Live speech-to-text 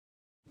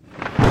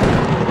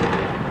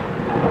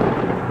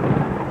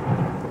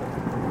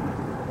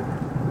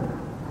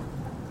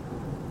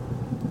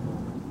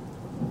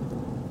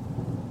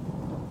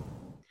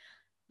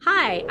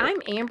Hi,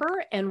 I'm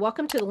Amber, and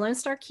welcome to the Lone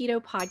Star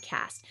Keto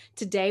Podcast.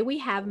 Today we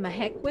have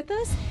Mahek with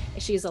us.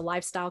 She is a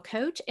lifestyle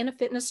coach and a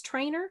fitness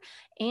trainer,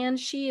 and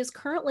she is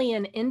currently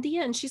in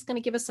India, and she's going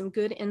to give us some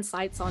good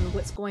insights on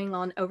what's going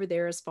on over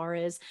there as far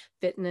as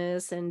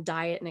fitness and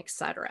diet and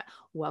etc.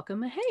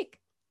 Welcome, Mahek.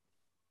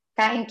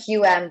 Thank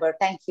you, Amber.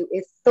 Thank you.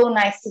 It's so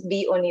nice to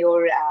be on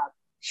your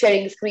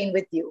sharing screen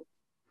with you.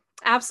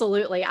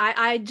 Absolutely.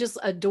 I just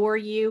adore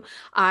you.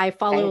 I Thank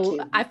follow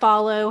you. I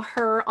follow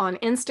her on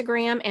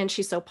Instagram, and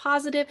she's so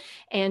positive,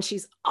 and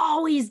she's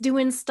always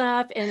doing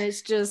stuff, and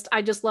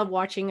I just love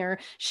watching her.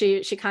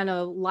 She kind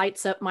of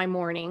lights up my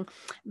morning.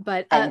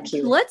 But Thank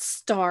you. let's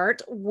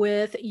start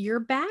with your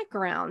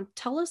background.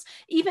 Tell us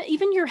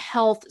even your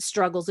health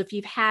struggles, if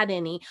you've had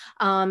any,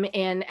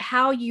 and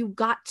how you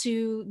got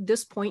to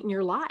this point in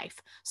your life.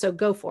 So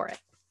go for it.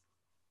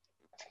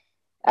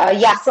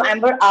 So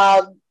Amber,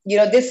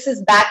 this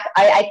is back,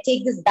 I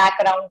take this back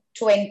around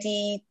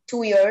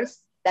 22 years.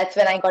 That's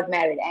when I got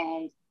married.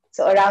 And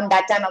so around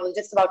that time, I was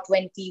just about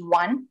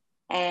 21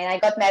 and I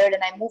got married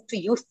and I moved to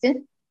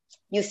Houston,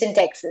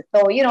 Texas.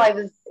 So,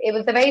 it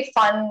was a very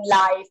fun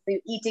life.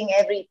 You're eating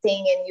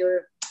everything and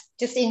you're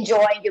just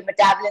enjoying. Your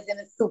metabolism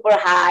is super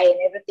high and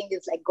everything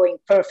is like going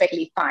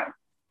perfectly fine,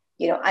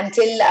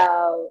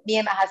 until me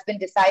and my husband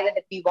decided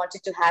that we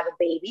wanted to have a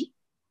baby.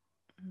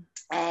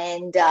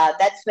 And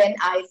that's when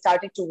I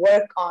started to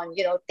work on,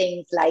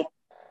 things like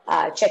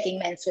checking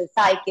menstrual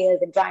cycles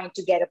and trying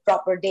to get a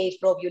proper date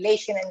for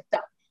ovulation and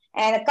stuff.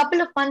 And a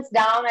couple of months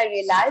down, I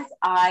realized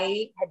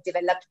I had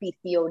developed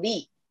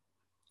PCOD.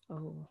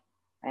 Oh,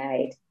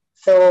 right.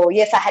 So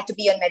yes, I had to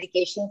be on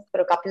medications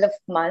for a couple of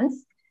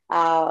months.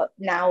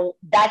 Now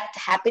that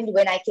happened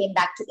when I came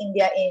back to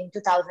India in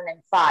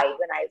 2005,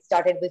 when I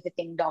started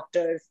visiting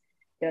doctors,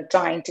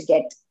 trying to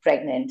get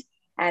pregnant.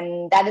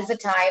 And that is the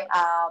time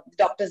the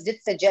doctors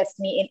did suggest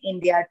me in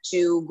India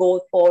to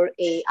go for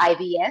a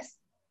IVF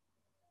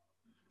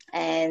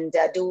and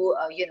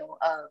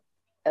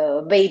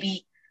a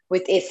baby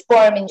with a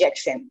sperm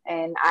injection.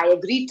 And I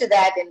agreed to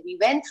that. And we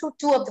went through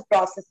two of the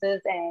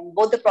processes and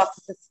both the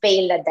processes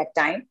failed at that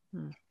time.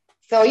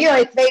 So,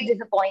 it's very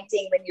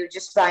disappointing when you're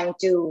just trying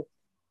to,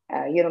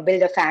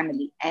 build a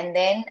family. And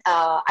then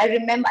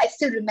I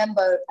still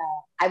remember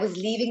I was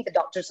leaving the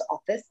doctor's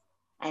office.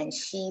 And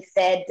she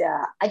said,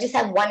 I just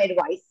have one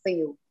advice for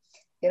you.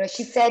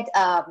 She said,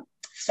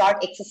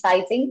 start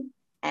exercising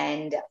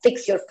and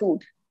fix your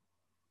food,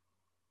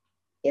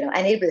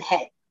 and it will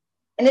help.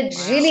 And it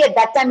really, at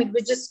that time, it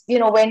was just,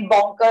 went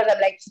bonkers. I'm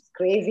like, she's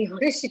crazy.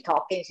 What is she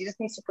talking? She just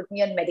needs to put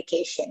me on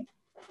medication.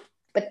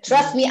 But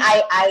trust me,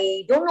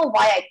 I don't know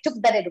why I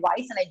took that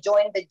advice and I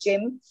joined the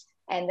gym.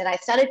 And then I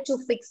started to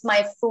fix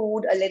my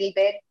food a little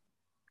bit.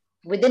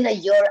 Within a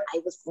year, I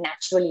was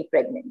naturally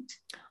pregnant.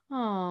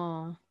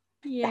 Oh.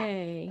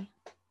 Yay.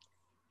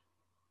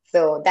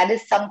 So that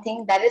is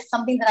something that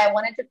I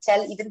wanted to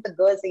tell even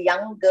the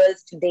young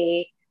girls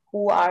today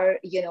who are,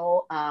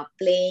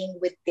 playing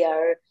with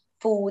their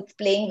foods,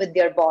 playing with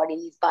their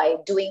bodies by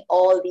doing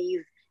all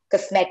these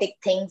cosmetic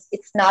things.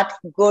 It's not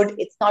good.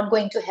 It's not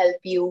going to help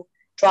you.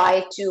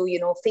 Try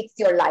to, fix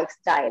your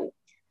lifestyle.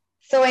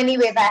 So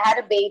anyways, I had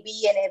a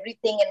baby and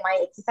everything and my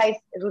exercise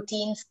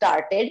routine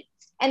started.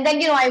 And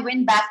then, I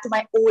went back to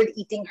my old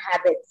eating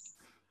habits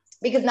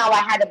because now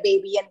I had a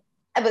baby and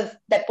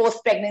that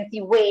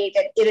post-pregnancy weight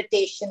and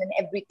irritation and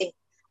everything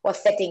was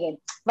setting in.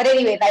 But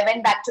anyways, I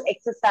went back to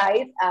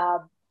exercise.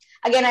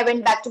 Again, I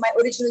went back to my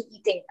original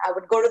eating. I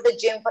would go to the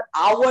gym for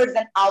hours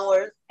and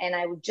hours and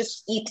I would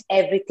just eat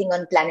everything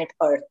on planet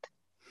Earth.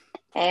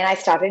 And I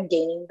started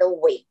gaining the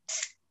weight,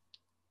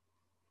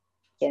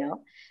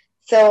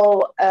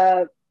 So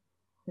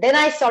then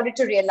I started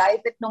to realize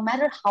that no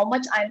matter how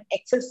much I'm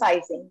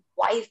exercising,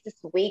 why is this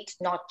weight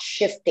not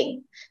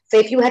shifting? So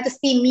if you had to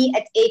see me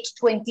at age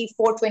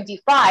 24,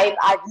 25,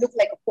 I'd look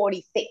like a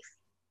 46.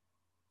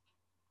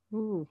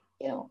 Ooh.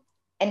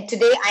 And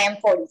today I am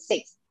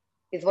 46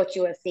 is what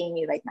you are seeing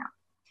me right now.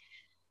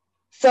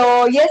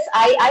 So yes,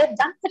 I have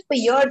done that for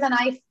years and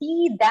I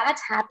see that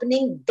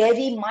happening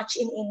very much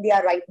in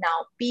India right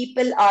now.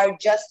 People are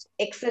just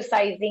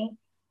exercising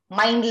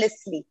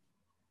mindlessly.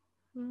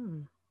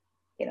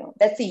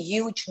 That's a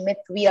huge myth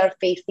we are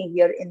facing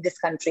here in this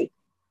country.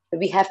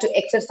 We have to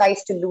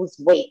exercise to lose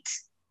weight.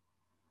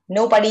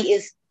 Nobody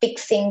is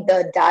fixing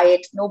the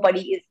diet.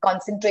 Nobody is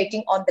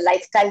concentrating on the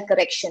lifestyle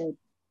correction.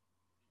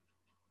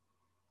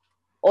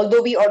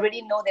 Although we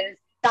already know there is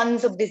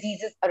tons of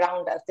diseases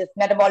around us. There's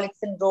metabolic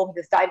syndrome,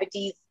 there's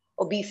diabetes,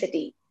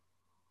 obesity.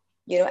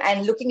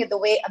 And looking at the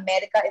way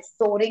America is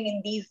soaring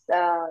in these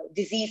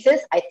diseases,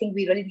 I think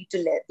we really need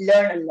to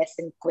learn a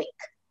lesson quick.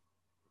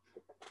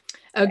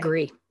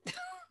 Agree.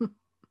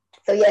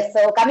 So yes,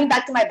 so coming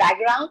back to my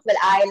background, well,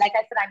 like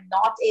I said, I'm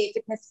not a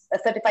fitness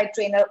certified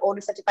trainer or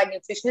a certified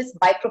nutritionist.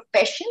 By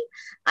profession,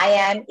 I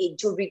am a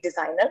jewelry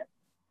designer.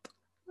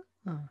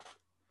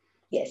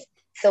 Yes.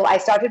 So I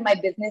started my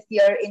business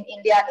here in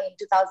India in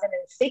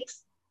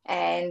 2006,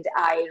 and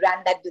I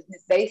ran that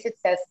business very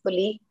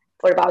successfully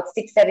for about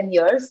 6-7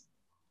 years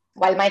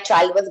while my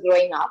child was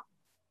growing up.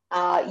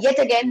 Yet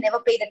again, never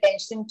paid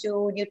attention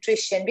to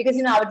nutrition because,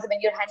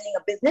 when you're handling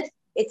a business,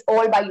 it's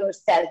all by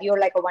yourself. You're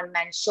like a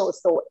one-man show.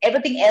 So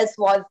everything else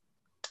was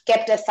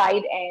kept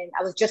aside and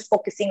I was just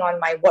focusing on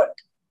my work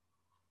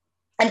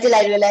until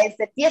I realized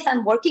that, yes,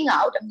 I'm working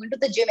out. I'm going to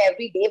the gym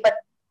every day, but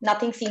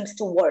nothing seems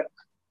to work.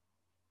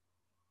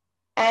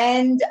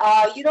 And,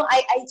 I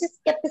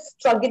just kept this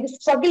struggle. The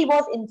struggle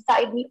was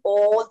inside me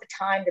all the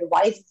time. That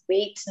why is this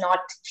weight not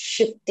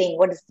shifting?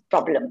 What is the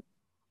problem?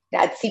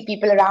 I'd see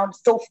people around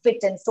so fit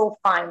and so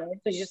fine, and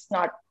it was just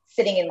not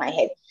sitting in my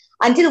head.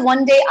 Until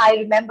one day, I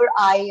remember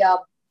I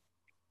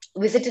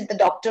visited the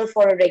doctor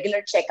for a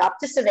regular checkup,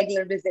 just a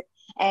regular visit.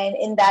 And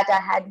in that, I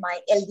had my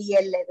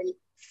LDL level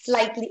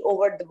slightly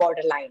over the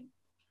borderline.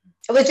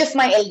 It was just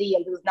my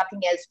LDL. There was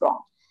nothing else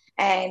wrong.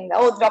 And,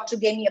 the doctor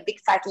gave me a big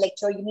fat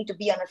lecture. You need to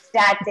be on a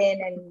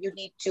statin and you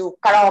need to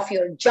cut off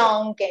your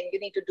junk and you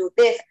need to do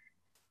this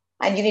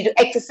and you need to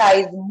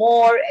exercise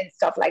more and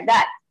stuff like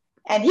that.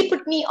 And he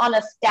put me on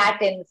a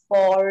statin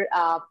for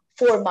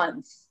 4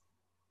 months.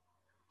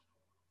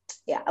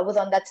 Yeah, I was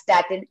on that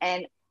statin.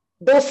 And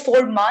those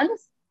 4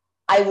 months,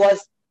 I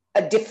was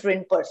a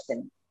different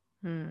person.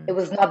 It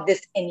was not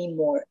this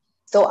anymore.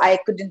 So I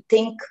couldn't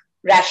think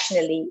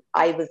rationally.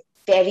 I was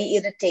very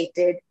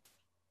irritated,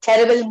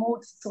 terrible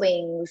mood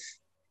swings.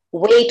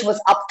 Weight was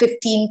up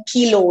 15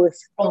 kilos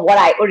from what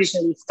I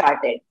originally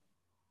started.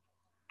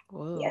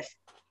 Whoa. Yes,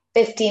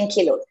 15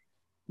 kilos.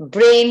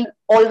 Brain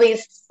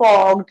always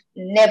fogged,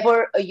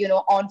 never,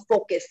 on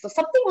focus. So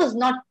something was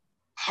not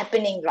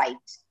happening right.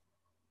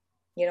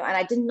 And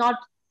I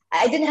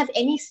didn't have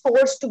any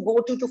source to go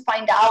to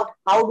find out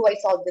how do I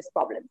solve this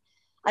problem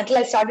until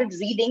I started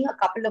reading a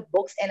couple of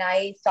books and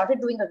I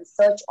started doing a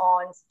research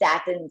on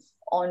statins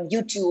on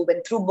YouTube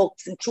and through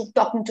books and through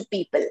talking to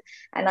people.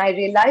 And I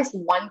realized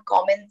one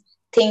common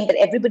thing that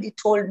everybody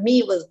told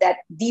me was that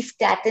these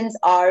statins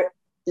are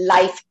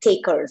life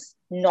takers,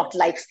 not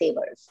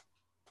lifesavers.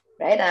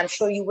 Right? And I'm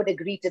sure you would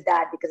agree to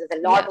that because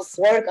there's a lot of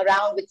work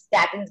around with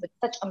statins with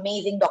such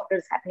amazing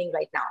doctors happening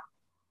right now.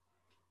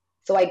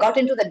 So I got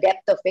into the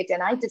depth of it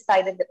and I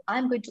decided that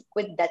I'm going to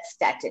quit that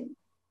statin.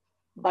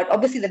 But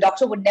obviously the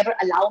doctor would never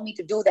allow me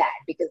to do that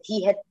because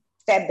he had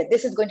said that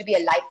this is going to be a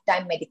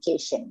lifetime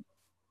medication,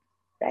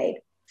 right?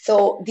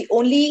 So the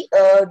only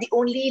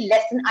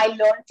lesson I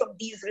learned from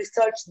these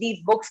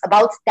books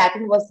about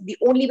statin was the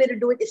only way to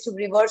do it is to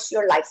reverse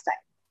your lifestyle.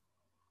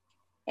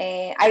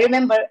 And I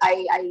remember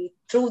I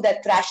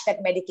trashed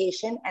that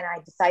medication and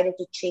I decided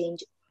to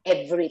change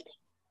everything.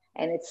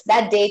 And it's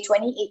that day,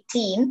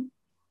 2018,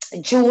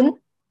 June,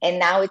 and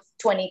now it's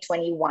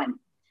 2021.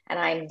 And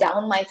I'm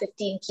down my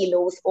 15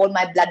 kilos. All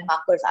my blood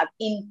markers are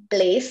in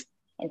place.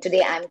 And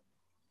today I'm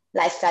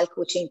lifestyle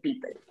coaching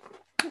people.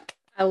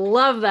 I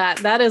love that.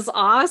 That is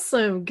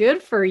awesome.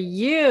 Good for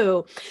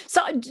you.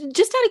 So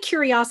just out of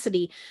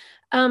curiosity,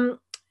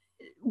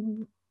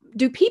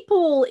 do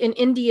people in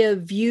India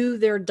view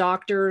their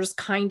doctors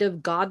kind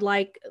of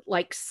godlike,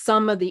 like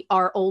some of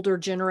our older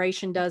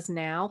generation does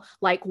now,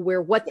 like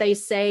where what they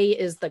say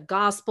is the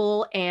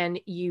gospel and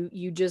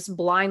you just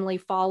blindly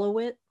follow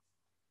it?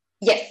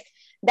 Yes,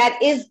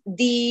 that is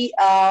the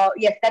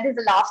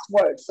last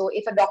word. So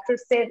if a doctor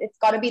says it's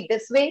got to be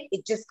this way,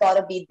 it just got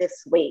to be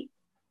this way.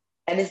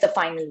 That is the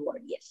final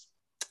word. Yes.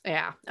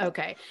 Yeah.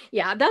 Okay.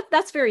 Yeah.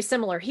 That's very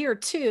similar here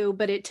too,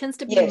 but it tends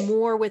to be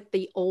more with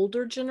the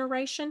older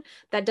generation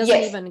that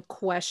doesn't even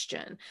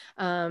question.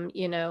 I'm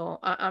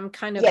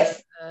kind of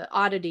an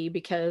oddity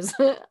because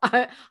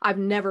I've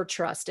never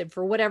trusted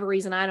for whatever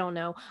reason. I don't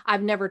know.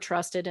 I've never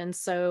trusted. And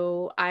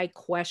so I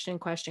question.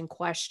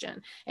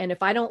 And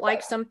if I don't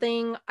like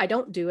something, I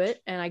don't do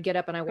it and I get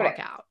up and I walk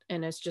out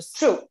and it's just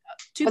true.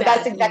 Too but bad.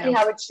 That's exactly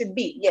how it should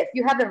be. Yes.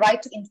 You have the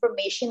right to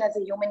information as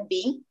a human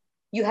being.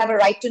 You have a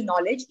right to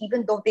knowledge,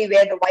 even though they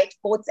wear the white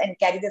coats and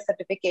carry the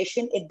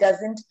certification, it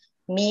doesn't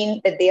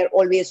mean that they are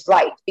always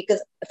right.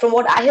 Because from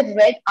what I have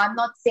read, I'm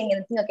not saying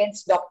anything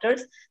against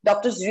doctors.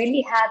 Doctors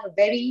really have a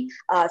very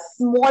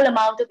small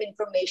amount of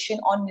information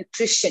on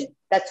nutrition.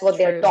 That's what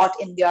they're taught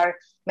in their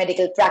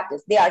medical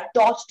practice. They are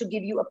taught to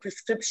give you a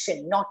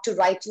prescription, not to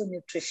write you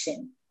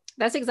nutrition.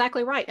 That's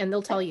exactly right. And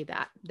they'll tell you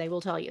that. They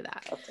will tell you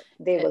that. Okay.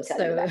 They will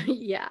tell you that.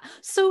 Yeah.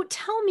 So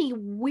tell me,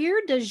 where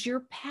does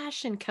your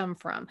passion come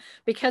from?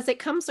 Because it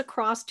comes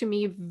across to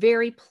me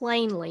very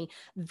plainly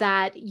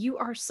that you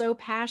are so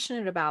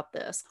passionate about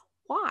this.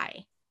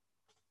 Why?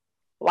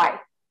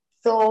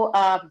 So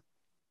I'll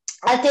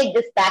take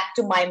this back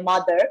to my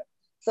mother.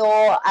 So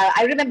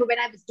I remember when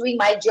I was doing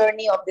my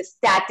journey of the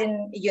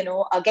statin,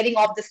 getting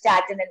off the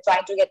statin and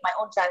trying to get my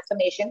own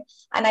transformation.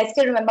 And I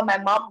still remember my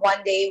mom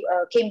one day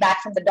came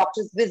back from the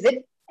doctor's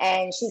visit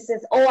and she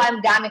says, "Oh,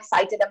 I'm damn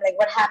excited." I'm like,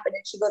 "What happened?"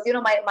 And she goes,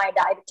 my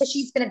diabetic,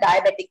 she's been a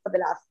diabetic for the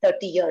last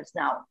 30 years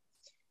now.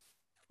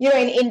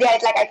 In India,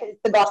 it's like I said,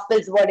 it's the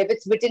gospel's word. If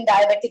it's written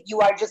diabetic, you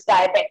are just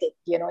diabetic.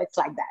 It's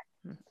like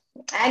that.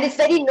 And it's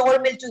very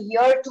normal to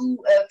hear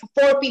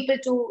for people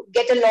to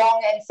get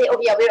along and say, "Oh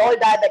yeah, we're all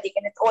diabetic,"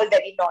 and it's all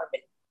very normal.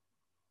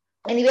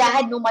 Anyway, I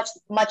had no much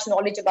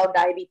knowledge about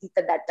diabetes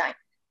at that time.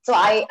 So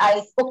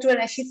I spoke to her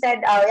and she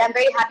said, I'm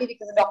very happy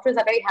because the doctors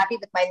are very happy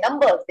with my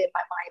numbers.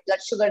 My blood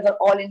sugars are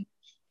all in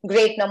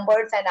great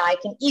numbers and I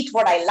can eat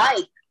what I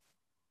like.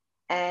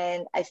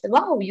 And I said,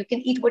 wow, you can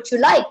eat what you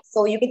like.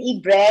 So you can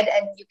eat bread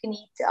and you can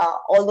eat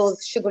all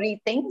those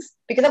sugary things.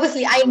 Because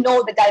obviously I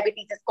know that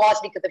diabetes is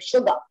caused because of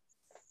sugar.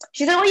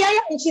 She said, oh, yeah.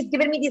 And she's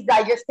given me these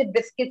digestive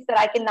biscuits that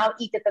I can now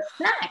eat as a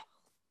snack.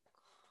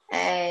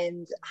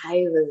 And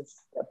I was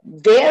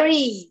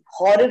very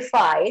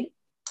horrified.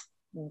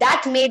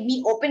 That made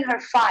me open her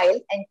file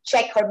and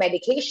check her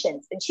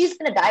medications. And she's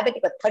been a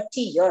diabetic for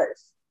 30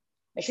 years.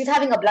 And she's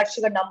having a blood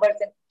sugar numbers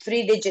in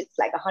 3 digits,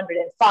 like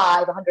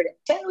 105,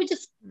 110, which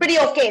is pretty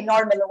okay,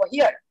 normal over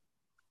here.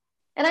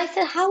 And I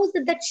said, how is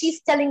it that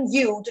she's telling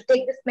you to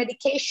take this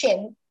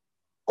medication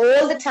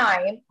all the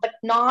time, but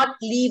not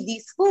leave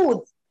these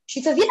foods?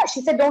 She says, yeah.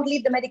 She said, don't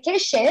leave the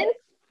medication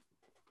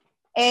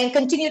and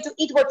continue to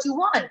eat what you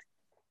want.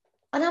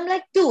 And I'm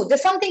like, dude,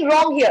 there's something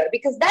wrong here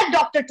because that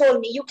doctor told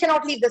me you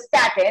cannot leave the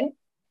statin.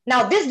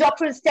 Now this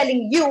doctor is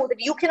telling you that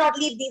you cannot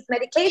leave these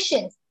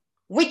medications,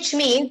 which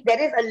means there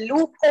is a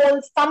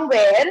loophole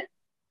somewhere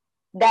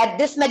that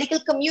this medical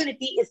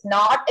community is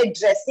not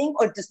addressing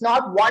or does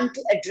not want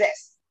to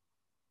address.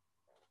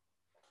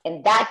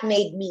 And that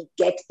made me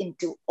get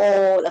into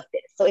all of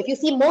this. So if you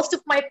see, most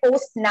of my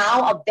posts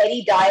now are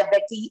very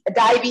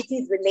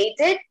diabetes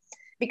related,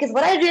 because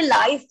what I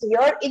realized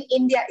here in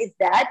India is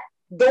that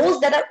those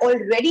that are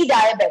already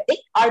diabetic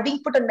are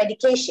being put on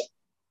medication.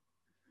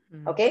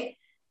 Okay.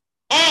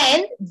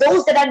 And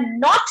those that are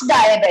not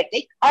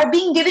diabetic are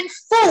being given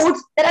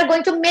foods that are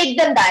going to make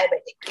them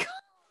diabetic.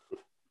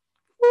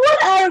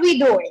 What are we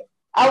doing?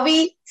 Are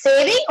we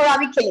saving or are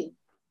we killing?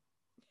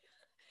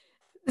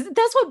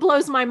 That's what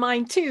blows my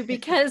mind too,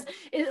 because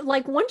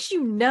like once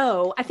you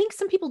know, I think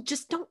some people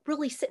just don't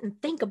really sit and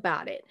think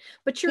about it,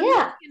 but you're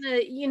not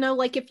gonna,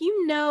 like if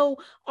you know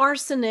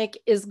arsenic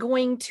is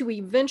going to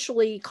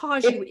eventually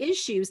cause you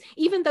issues,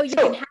 even though you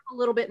can have a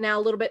little bit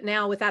now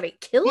without it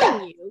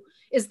killing you,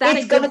 is that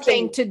a good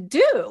thing to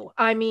do?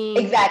 I mean,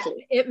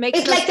 exactly. It makes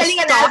it's like telling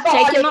an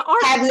alcoholic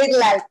have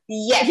little else.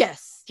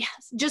 Yes.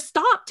 Just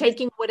stop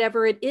taking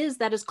whatever it is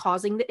that is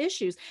causing the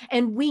issues.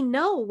 And we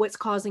know what's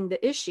causing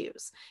the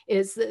issues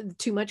is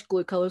too much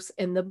glucose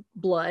in the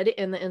blood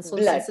and the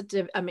insulin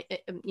sensitive,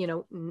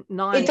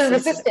 insulin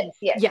resistance.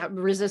 Yeah,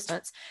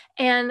 resistance.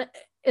 And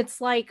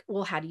it's like,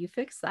 well, how do you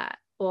fix that?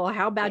 Well,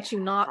 how about you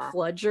not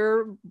flood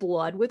your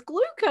blood with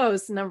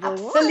glucose, number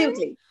one?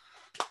 Absolutely.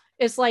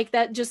 It's like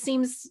that just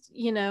seems,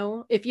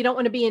 if you don't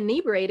want to be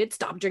inebriated,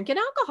 stop drinking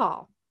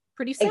alcohol.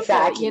 Pretty simple,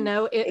 exactly.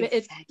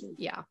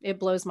 It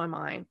blows my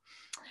mind.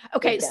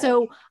 Okay.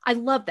 So I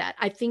love that.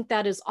 I think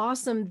that is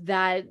awesome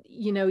that,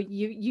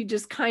 you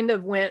just kind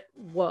of went,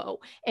 whoa,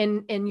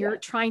 and you're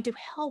trying to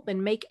help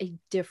and make a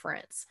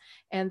difference.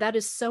 And that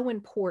is so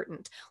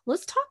important.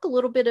 Let's talk a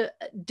little bit of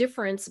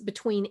difference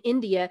between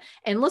India,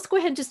 and let's go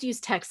ahead and just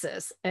use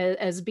Texas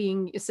as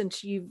being,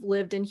 since you've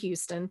lived in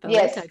Houston,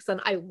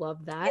 Texan. I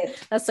love that.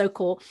 Yes. That's so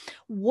cool.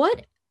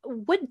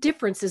 What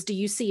differences do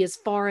you see as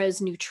far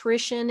as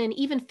nutrition and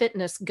even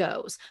fitness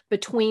goes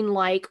between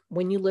like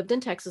when you lived in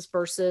Texas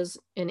versus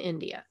in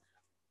India?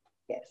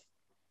 Yes.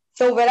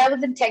 So when I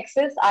was in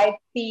Texas, I've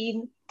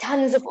seen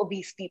tons of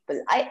obese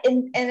people.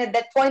 And at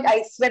that point,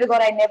 I swear to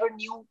God, I never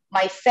knew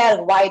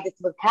myself why this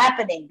was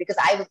happening because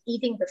I was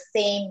eating the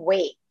same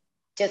way,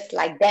 just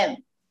like them.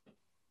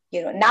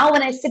 Now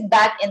when I sit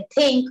back and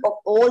think of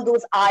all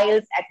those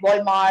aisles at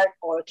Walmart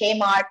or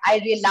Kmart,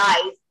 I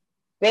realize,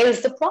 where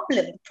is the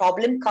problem? The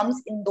problem comes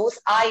in those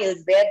aisles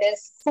where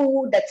there's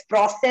food that's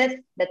processed,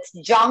 that's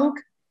junk.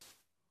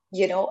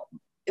 Be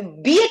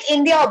it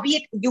India or be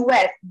it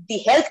US, the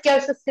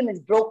healthcare system is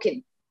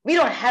broken. We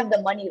don't have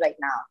the money right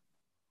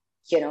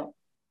now,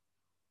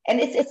 And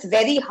it's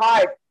very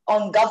hard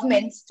on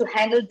governments to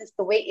handle this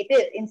the way it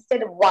is.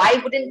 Instead of, why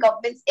wouldn't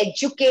governments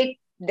educate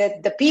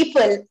the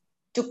people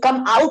to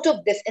come out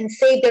of this and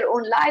save their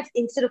own lives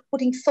instead of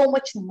putting so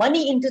much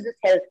money into this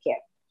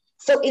healthcare?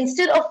 So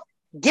instead of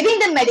giving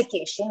them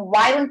medication,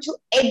 why don't you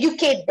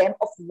educate them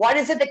of what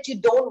is it that you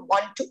don't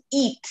want to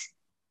eat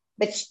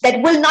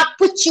that will not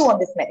put you on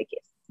this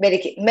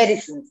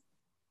medicines,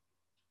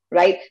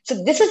 right?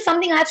 So this is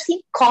something I've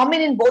seen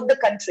common in both the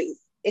countries.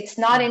 It's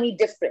not any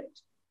different,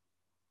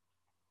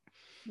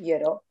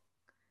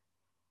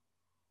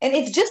 And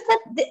it's just that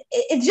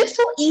it's just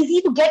so easy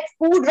to get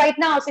food right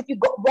now. So if you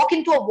walk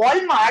into a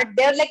Walmart,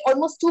 there are like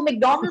almost 2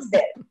 McDonald's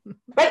there,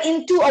 right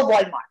into a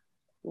Walmart.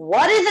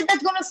 What is it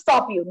that's going to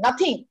stop you?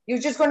 Nothing. You're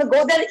just going to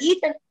go there, eat,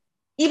 and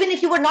even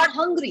if you were not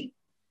hungry.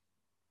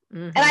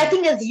 Mm-hmm. And I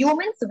think as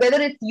humans, whether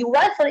it's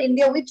US or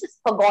India, we've just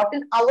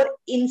forgotten our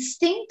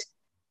instinct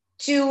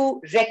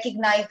to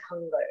recognize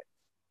hunger.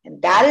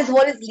 And that is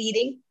what is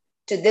leading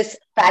to this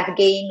fat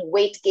gain,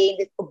 weight gain,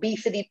 this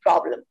obesity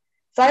problem.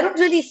 So I don't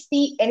really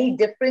see any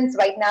difference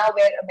right now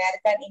where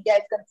America and India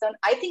is concerned.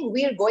 I think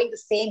we are going the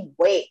same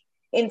way.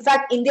 In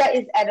fact, India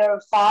is at a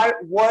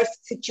far worse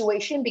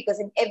situation because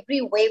in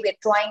every way we're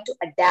trying to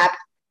adapt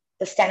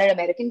the standard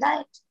American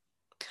diet.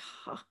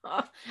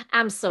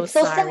 I'm so It's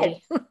so sad.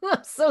 sorry.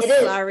 I'm so It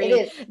is. sorry. It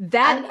is.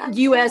 That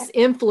US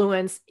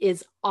influence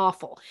is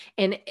awful.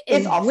 And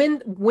awful.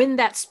 when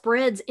that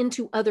spreads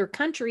into other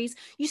countries,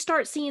 you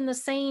start seeing the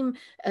same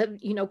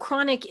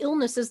chronic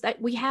illnesses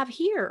that we have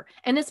here.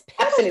 And it's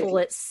pitiful.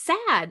 Absolutely. It's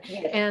sad.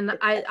 Yes. And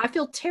I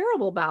feel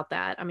terrible about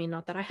that. I mean,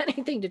 not that I had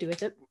anything to do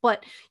with it,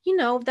 but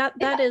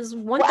that is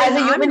one thing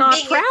I'm not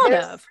proud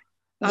of.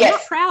 I'm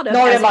not proud of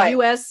as a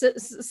U.S.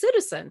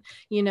 citizen,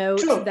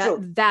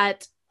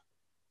 that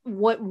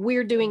what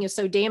we're doing is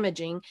so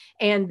damaging,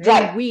 and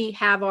then we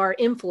have our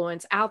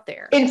influence out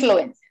there.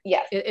 Influence,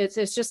 yes.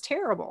 It's just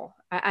terrible.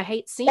 I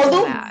hate seeing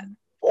that.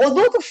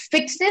 Although the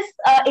fitness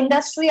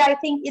industry, I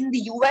think in the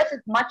US is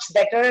much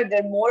better.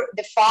 They're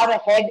far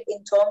ahead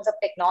in terms of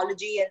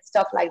technology and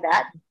stuff like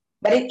that.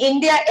 But in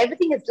India,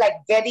 everything is like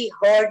very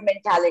herd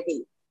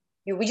mentality.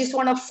 We just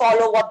want to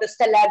follow what the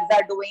celebs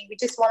are doing. We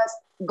just want to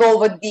go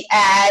with the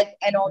ad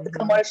and all the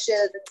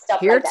commercials and stuff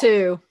here like that.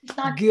 Here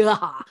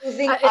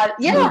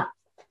too.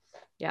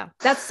 Yeah.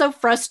 That's so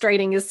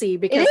frustrating to see,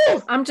 because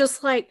I'm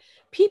just like,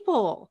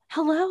 people,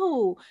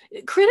 hello,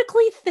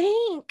 critically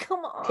think.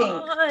 Come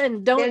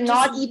on. They're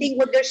not eating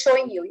what they're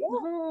showing you.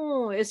 Yeah.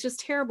 No, it's just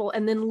terrible.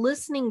 And then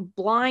listening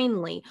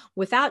blindly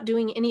without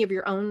doing any of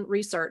your own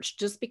research,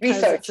 just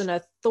because it's an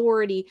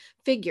authority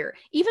figure.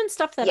 Even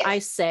stuff that I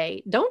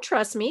say, don't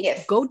trust me.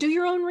 Yes. Go do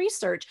your own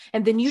research,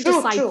 and then you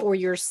decide for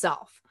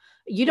yourself.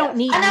 You don't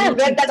need me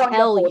to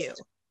tell you.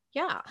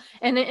 Yeah.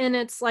 And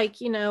it's like,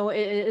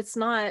 it's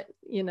not,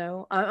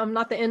 I'm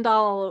not the end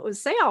all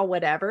say all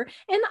whatever.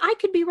 And I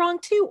could be wrong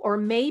too. Or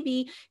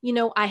maybe,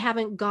 I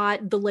haven't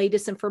got the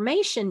latest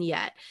information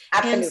yet.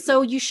 Absolutely. And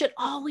so you should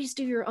always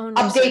do your own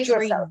research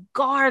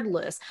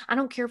regardless. I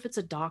don't care if it's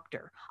a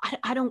doctor.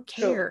 I don't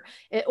care.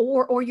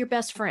 Or your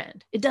best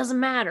friend. It doesn't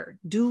matter.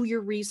 Do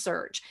your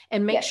research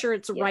and make sure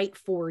it's right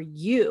for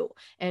you.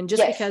 And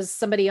just because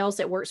somebody else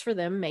that works for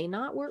them may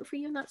not work for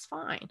you, and that's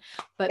fine.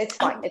 But it's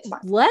fine. It's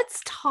fine.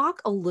 Let's talk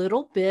a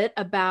little bit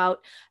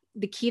about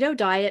the keto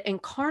diet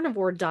and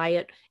carnivore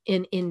diet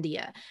in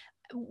India.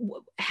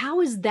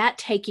 How is that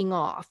taking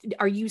off?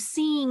 Are you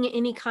seeing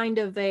any kind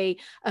of a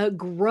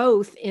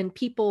growth in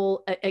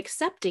people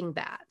accepting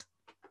that?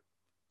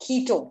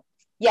 Keto,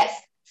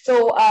 yes.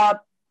 So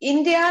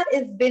India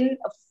has been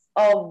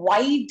a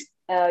wide,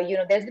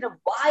 there's been a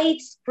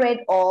wide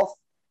spread of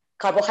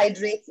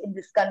carbohydrates in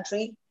this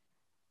country,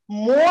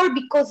 more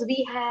because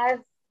we have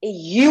a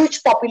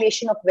huge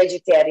population of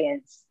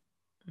vegetarians.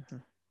 Mm-hmm.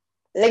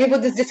 Let me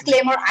put this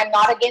disclaimer, I'm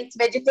not against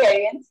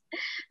vegetarians,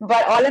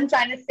 but all I'm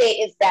trying to say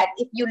is that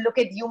if you look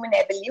at human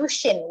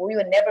evolution, we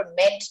were never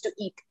meant to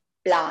eat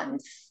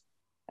plants,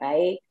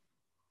 right?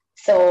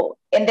 So,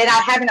 and then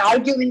I have an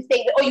argument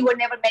saying, you were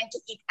never meant to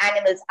eat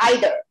animals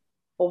either.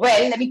 Well,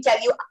 let me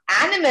tell you,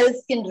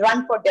 animals can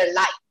run for their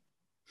life,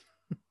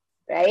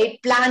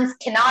 right? Plants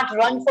cannot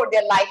run for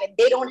their life, and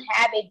they don't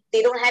have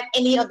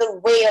any other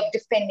way of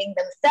defending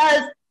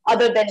themselves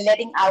other than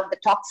letting out the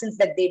toxins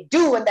that they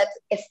do, and that's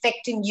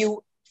affecting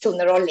you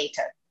sooner or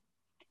later.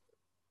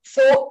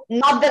 So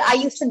not that I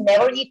used to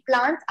never eat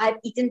plants. I've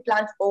eaten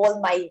plants all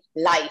my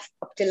life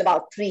up till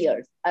about 2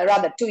 years,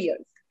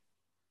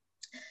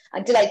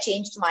 until I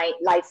changed my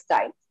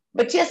lifestyle.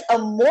 But yes,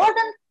 more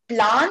than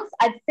plants,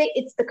 I'd say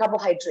it's the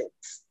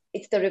carbohydrates.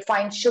 It's the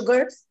refined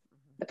sugars,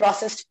 the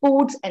processed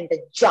foods, and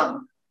the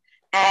junk.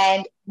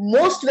 And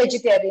most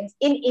vegetarians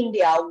in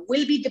India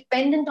will be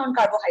dependent on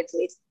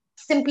carbohydrates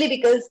simply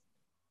because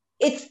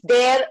it's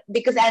there,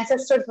 because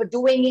ancestors were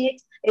doing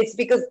it. It's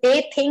because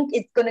they think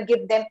it's going to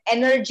give them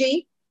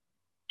energy,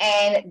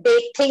 and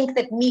they think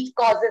that meat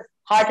causes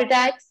heart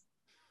attacks.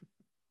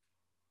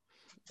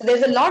 So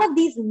there's a lot of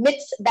these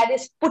myths that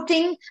is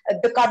putting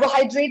the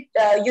carbohydrate,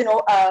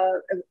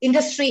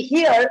 industry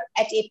here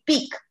at a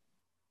peak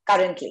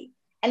currently.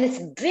 And it's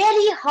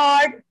very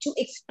hard to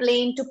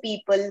explain to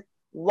people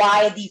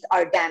why these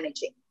are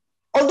damaging.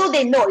 Although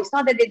they know, it's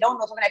not that they don't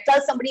know. So when I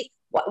tell somebody,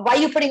 why are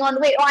you putting on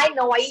weight? Oh, I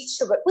know, I eat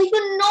sugar. Well,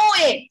 you know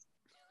it,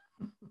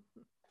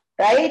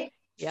 right?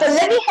 Yeah. So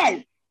let me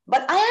help.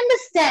 But I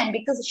understand,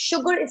 because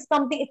sugar is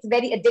something, it's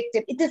very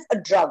addictive. It is a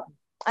drug.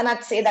 And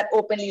I'd say that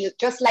openly,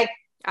 just like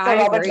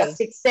Robert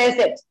Lustig says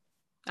it.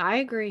 I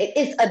agree. It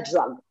is a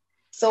drug.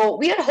 So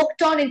we are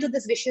hooked on into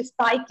this vicious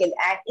cycle,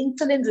 and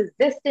insulin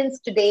resistance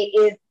today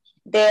is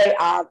there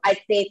are, I'd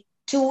say,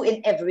 2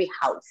 in every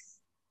house.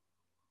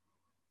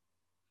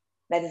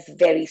 That is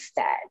very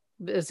sad.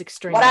 It's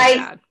extremely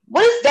sad.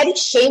 What is very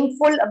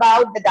shameful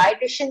about the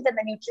dietitians and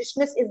the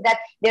nutritionists is that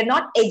they're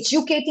not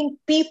educating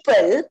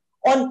people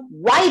on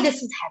why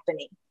this is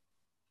happening.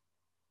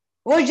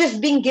 We're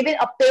just being given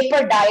a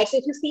paper diet. So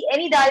if you see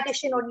any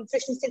dietitian or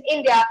nutritionist in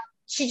India,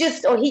 he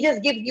just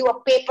gives you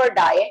a paper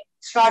diet,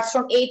 starts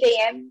from 8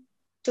 a.m.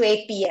 to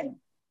 8 p.m.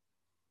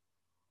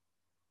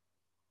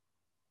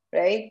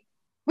 Right?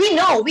 We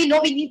know we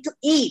need to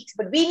eat,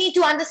 but we need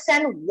to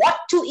understand what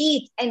to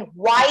eat and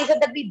why is it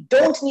that we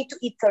don't need to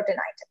eat certain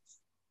items.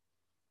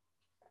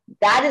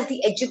 That is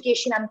the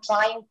education I'm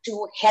trying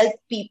to help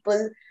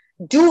people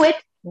do it,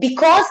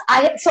 because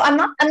I'm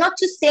not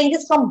just saying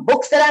this from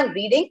books that I'm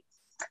reading.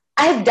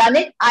 I have done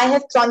it. I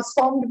have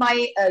transformed my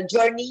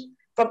journey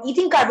from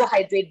eating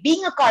carbohydrate,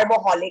 being a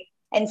carboholic,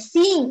 and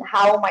seeing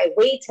how my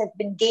weight has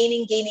been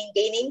gaining.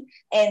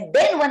 And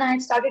then when I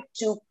started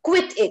to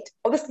quit it,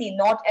 obviously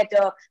not at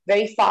a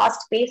very fast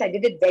pace, I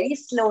did it very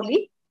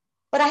slowly,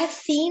 but I have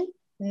seen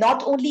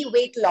not only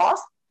weight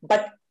loss,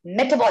 but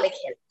metabolic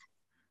health.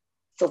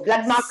 So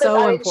blood markers So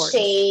are important.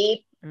 in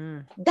shape.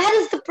 That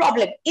is the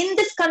problem. In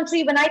this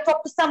country, when I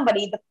talk to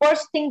somebody, the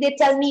first thing they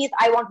tell me is,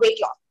 I want weight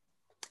loss.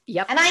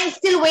 Yep. And I am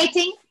still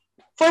waiting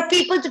for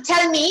people to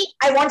tell me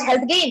I want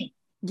health gain.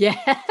 Yes.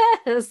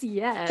 So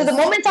the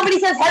moment somebody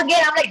says health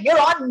gain, I'm like, you're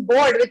on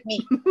board with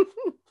me.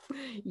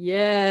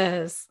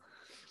 Yes.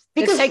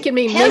 Because it's taken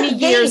me many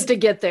years to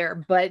get there,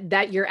 but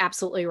that you're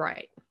absolutely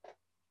right.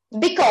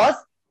 Because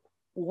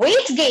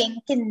weight gain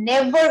can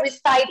never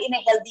reside in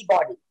a healthy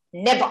body.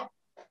 Never.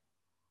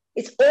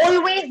 It's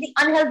always the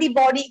unhealthy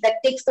body that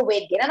takes the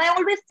weight gain. And I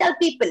always tell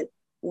people,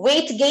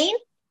 weight gain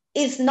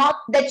is not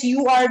that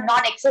you are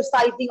not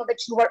exercising or that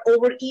you are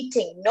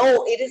overeating.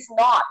 No, it is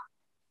not.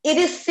 It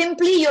is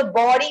simply your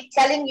body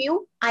telling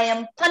you, I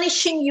am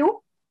punishing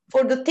you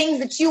for the things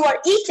that you are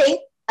eating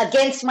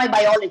against my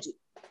biology.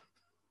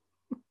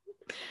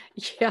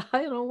 Yeah,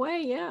 in a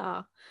way,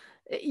 yeah.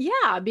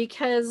 Yeah,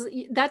 because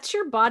that's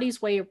your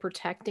body's way of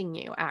protecting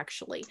you,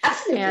 actually.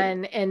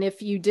 Absolutely. And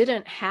if you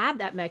didn't have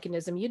that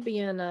mechanism, you'd be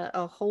in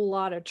a whole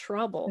lot of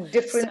trouble.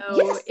 Different,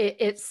 so yes.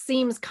 it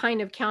seems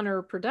kind of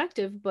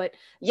counterproductive, but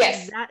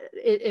yes, that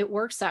it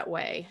works that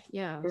way.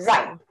 Yeah.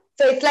 Right.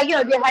 So it's like,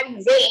 we're having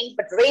rain,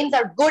 but rains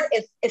are good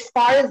as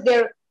far as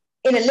they're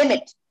in a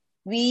limit.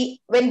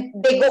 When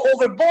they go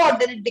overboard,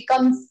 then it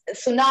becomes a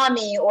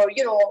tsunami or,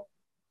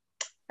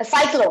 a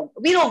cyclone.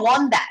 We don't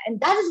want that. And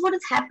that is what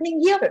is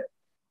happening here.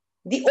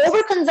 The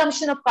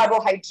overconsumption of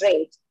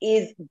carbohydrate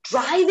is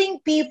driving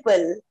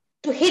people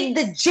to hit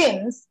the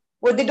gyms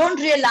where they don't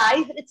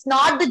realize it's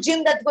not the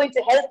gym that's going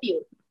to help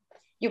you.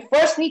 You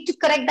first need to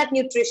correct that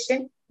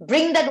nutrition,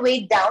 bring that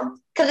weight down,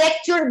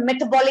 correct your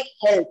metabolic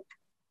health.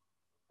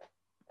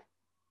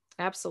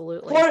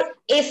 Absolutely. For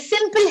a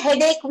simple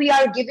headache, we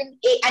are given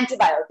an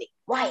antibiotic.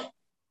 Why?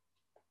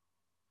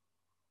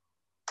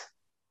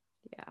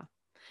 Yeah.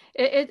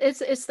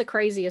 It's the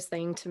craziest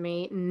thing to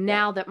me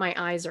now that my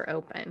eyes are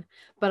open,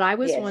 but I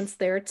was once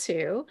there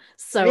too.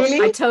 So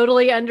really? I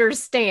totally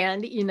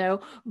understand,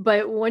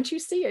 but once you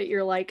see it,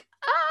 you're like,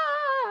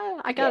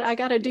 I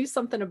got to do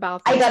something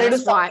about this. I got to do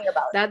something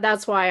about it.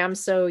 That's why I'm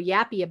so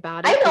yappy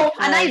about it. I know.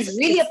 And I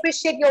really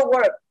appreciate your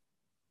work.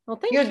 Well,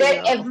 thank You're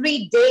there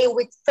every day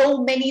with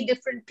so many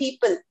different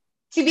people.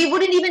 See, we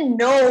wouldn't even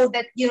know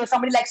that,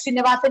 somebody like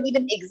Srinivasan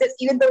even exists,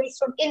 even though he's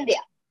from India.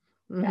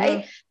 Mm-hmm.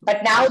 Right?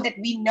 But now that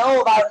we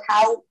know about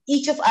how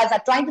each of us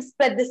are trying to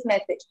spread this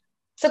message.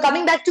 So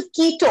coming back to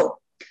keto.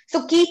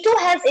 So keto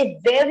has a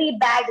very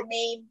bad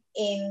name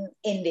in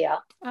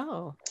India.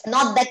 Oh.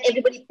 Not that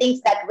everybody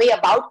thinks that way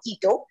about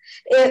keto.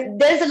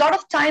 There's a lot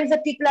of times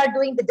that people are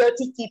doing the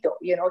dirty keto,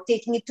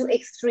 taking it to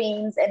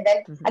extremes. And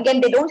then again,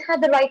 they don't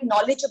have the right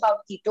knowledge about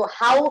keto.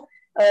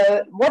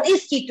 What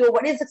is keto?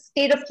 What is the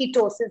state of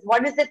ketosis?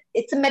 What is it?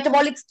 It's a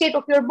metabolic state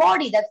of your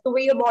body. That's the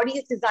way your body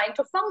is designed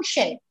to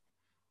function.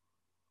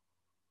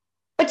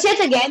 But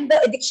yet again,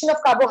 the addiction of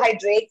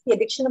carbohydrates, the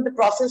addiction of the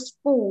processed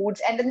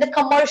foods, and then the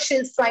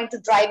commercials trying to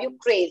drive you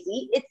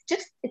crazy,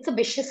 it's a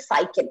vicious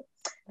cycle.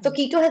 So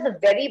keto has a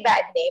very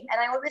bad name.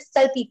 And I always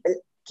tell people,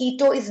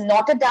 keto is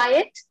not a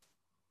diet.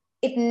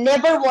 It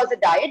never was a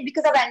diet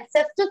because our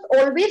ancestors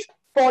always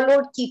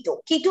followed keto.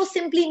 Keto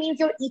simply means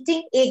you're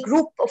eating a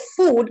group of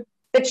food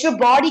that your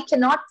body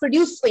cannot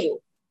produce for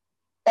you.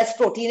 That's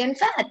protein and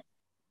fat.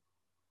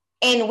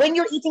 And when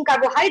you're eating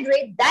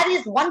carbohydrate, that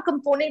is one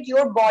component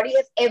your body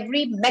has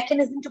every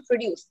mechanism to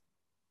produce.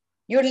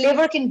 Your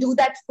liver can do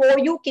that for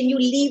you. Can you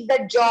leave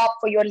that job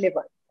for your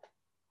liver?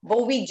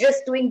 But we're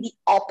just doing the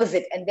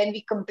opposite, and then we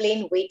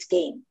complain weight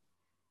gain.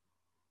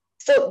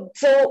 So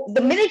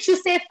the minute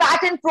you say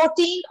fat and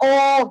protein,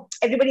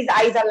 everybody's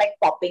eyes are like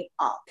popping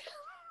up.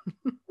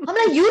 I'm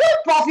like, you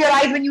don't pop your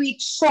eyes when you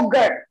eat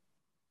sugar.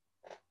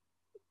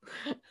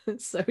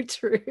 It's so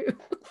true.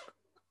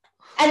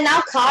 And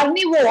now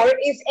carnivore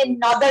is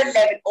another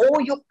level. Oh,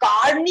 you're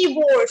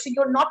carnivore, so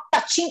you're not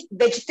touching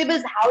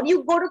vegetables. How do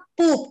you go to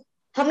poop?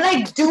 I'm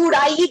like, dude,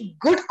 I eat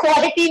good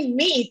quality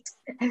meat.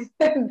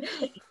 So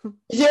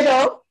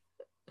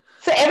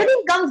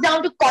everything comes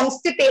down to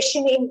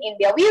constipation in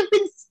India. We have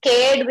been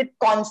scared with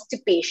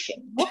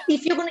constipation.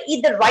 If you're going to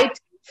eat the right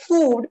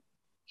food,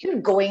 you're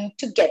going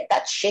to get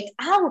that shit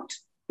out.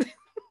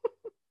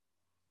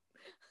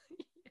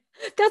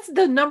 That's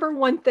the number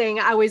one thing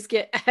I always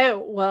get.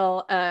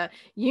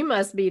 You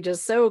must be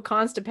just so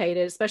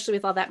constipated, especially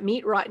with all that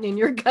meat rotting in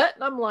your gut.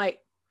 And I'm like,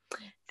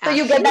 so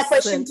you get that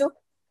question too?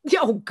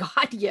 Oh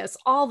God, yes,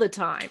 all the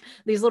time.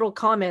 These little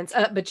comments,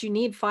 but you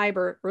need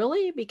fiber.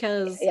 Really?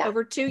 Because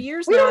over 2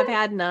 years now, I've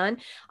had none.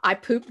 I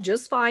poop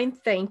just fine.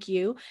 Thank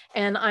you.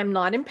 And I'm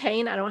not in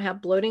pain. I don't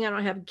have bloating. I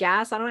don't have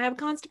gas. I don't have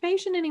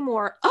constipation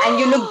anymore. And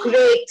you look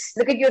great.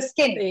 Look at your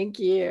skin. Thank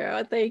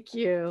you. Thank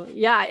you.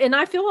 Yeah. And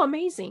I feel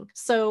amazing.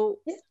 So,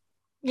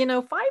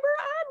 fiber,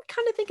 I'm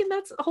kind of thinking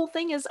that's the whole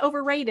thing is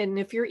overrated. And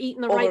if you're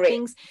eating the right Overrated.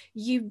 things,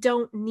 you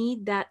don't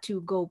need that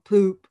to go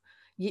poop.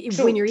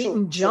 True, When you're true,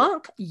 eating true.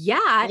 junk,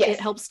 yeah, Yes. it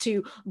helps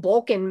to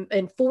bulk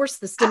and force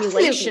the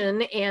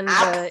stimulation and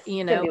the,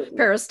 Absolutely.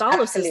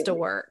 peristalsis to Absolutely.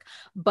 work.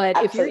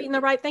 But if you're eating the Absolutely.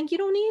 right thing, you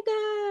don't need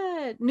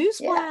that. Yeah.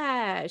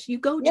 Newsflash, you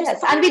go just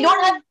Yes. And we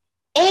don't fine. have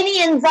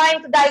any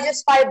enzyme to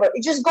digest fiber.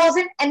 It just goes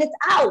in and it's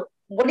out.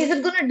 What is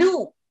it going to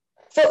do?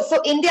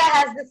 So India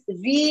has this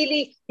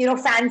really,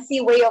 fancy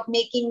way of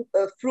making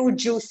fruit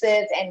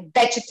juices and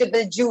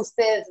vegetable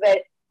juices where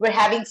we're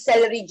having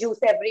celery juice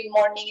every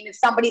morning. And if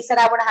somebody said,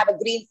 I want to have a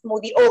green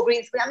smoothie,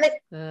 green smoothie, I'm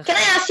like, Ugh. can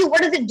I ask you,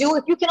 what does it do?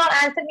 If you cannot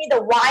answer me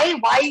the why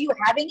are you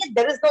having it?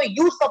 There is no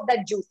use of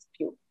that juice to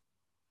you.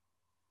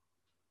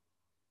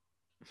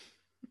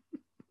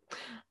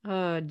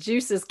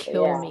 Juices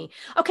kill me.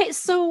 Okay,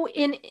 so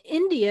in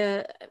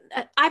India,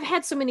 I've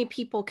had so many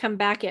people come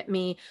back at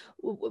me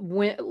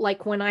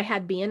when I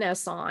had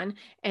BNS on,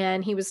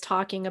 and he was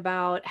talking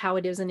about how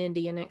it is in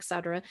India and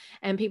etc.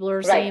 And people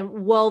are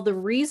saying, well, the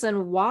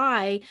reason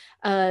why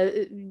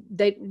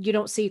that you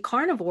don't see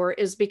carnivore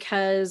is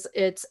because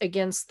it's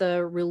against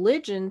the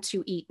religion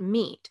to eat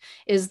meat.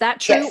 Is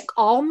that true? Yes.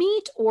 All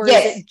meat, or is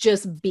it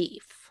just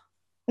beef?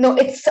 No,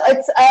 it's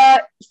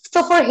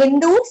so for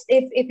Hindus,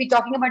 if we're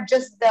talking about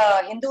just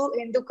the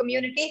Hindu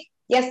community,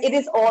 yes, it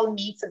is all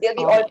meat. So they'll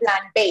be all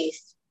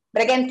plant-based.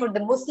 But again, for the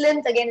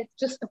Muslims, again, it's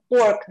just the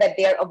pork that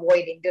they're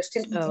avoiding. They're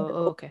still eating the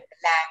pork, the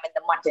lamb, and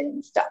the mutton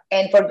and stuff.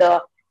 And for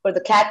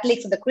the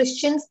Catholics and the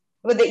Christians,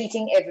 well, they're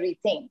eating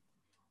everything.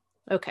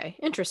 Okay,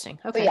 interesting.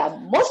 Okay. So yeah,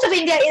 most of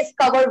India is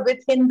covered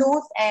with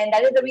Hindus, and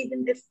that is the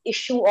reason this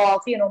issue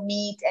of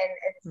meat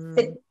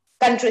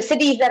and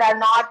cities that are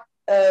not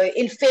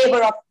in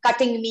favor of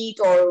cutting meat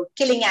or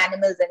killing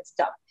animals and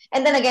stuff.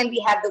 And then again,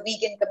 we have the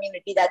vegan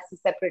community. That's a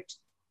separate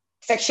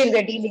section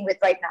we're dealing with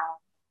right now.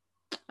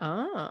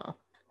 Oh,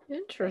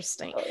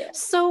 interesting.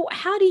 So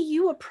how do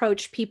you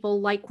approach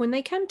people like when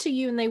they come to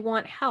you and they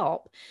want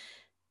help?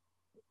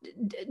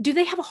 Do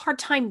they have a hard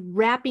time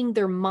wrapping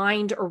their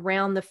mind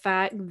around the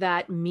fact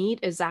that meat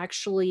is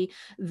actually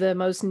the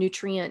most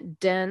nutrient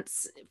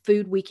dense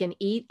food we can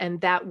eat,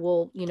 and that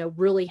will,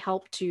 really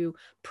help to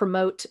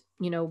promote,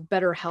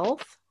 better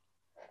health?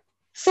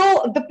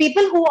 So the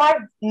people who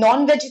are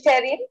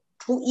non-vegetarian,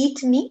 who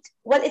eat meat,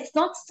 well, it's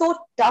not so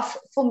tough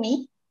for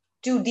me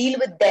to deal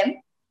with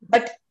them.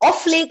 But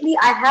of lately,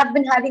 I have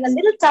been having a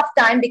little tough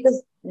time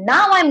because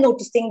now I'm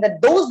noticing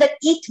that those that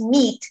eat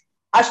meat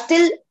are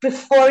still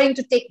preferring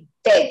to take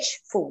veg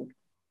food,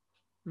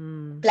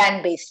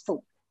 plant-based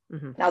food.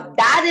 Mm-hmm. Now,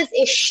 that is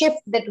a shift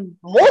that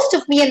most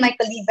of me and my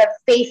colleagues are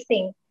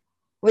facing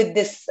with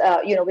this,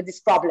 with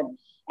this problem.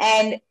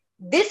 And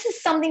this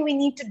is something we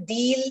need to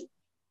deal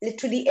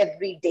literally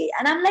every day.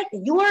 And I'm like,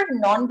 you are a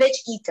non-veg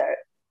eater.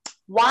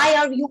 Why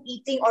are you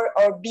eating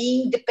or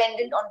being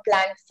dependent on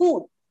plant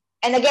food?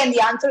 And again,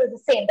 the answer is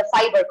the same, the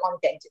fiber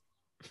content.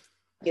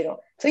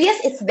 So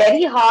yes, it's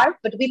very hard,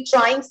 but we're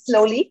trying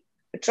slowly.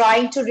 We're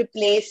trying to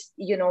replace,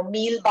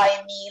 meal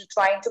by meal,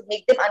 trying to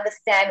make them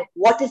understand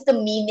what is the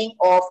meaning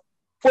of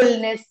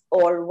fullness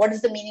or what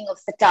is the meaning of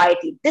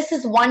satiety. This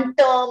is one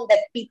term that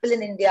people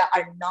in India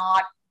are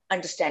not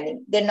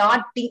understanding. They're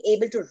not being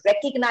able to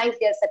recognize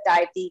their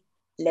satiety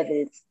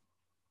levels.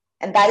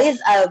 And that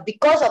is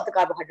because of the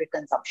carbohydrate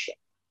consumption,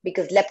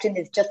 because leptin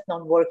is just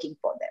not working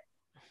for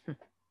them.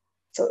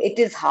 So it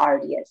is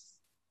hard, yes.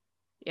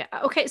 Yeah.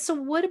 Okay. So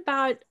what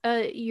about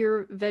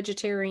your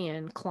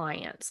vegetarian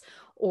clients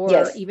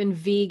or even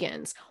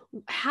vegans?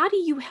 How do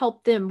you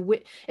help them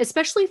with,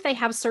 especially if they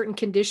have certain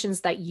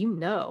conditions that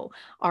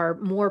are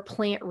more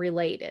plant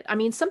related? I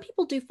mean, some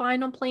people do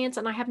fine on plants,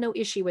 and I have no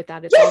issue with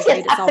that. It's all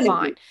great. It's all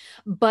fine.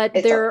 But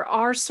there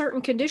are certain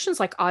conditions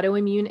like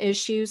autoimmune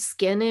issues,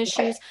 skin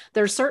issues.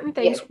 There are certain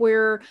things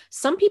where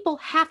some people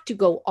have to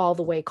go all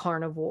the way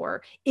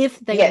carnivore if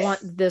they want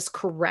this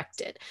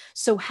corrected.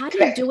 So how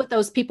do you deal with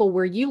those people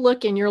where you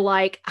look and you're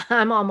like,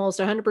 I'm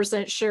almost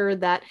 100% sure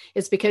that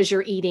it's because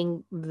you're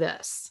eating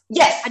this?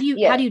 Yes. How do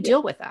you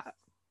deal with that?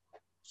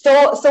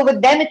 So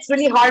with them, it's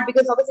really hard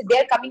because obviously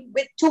they're coming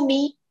to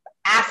me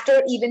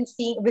after even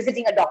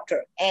visiting a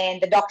doctor, and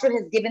the doctor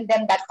has given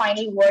them that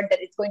final word that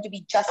it's going to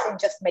be just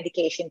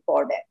medication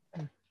for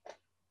them.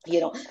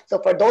 So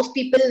for those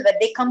people, when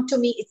they come to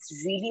me, it's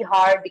really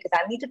hard because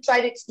I need to try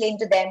to explain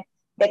to them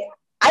that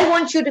I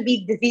want you to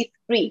be disease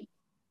free.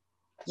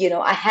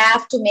 I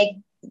have to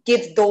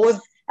give those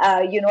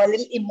a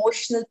little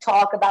emotional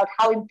talk about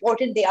how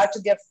important they are to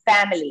their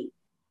family.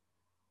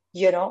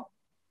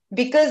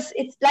 Because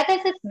it's like I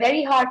said, it's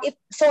very hard.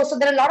 So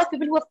there are a lot of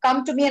people who have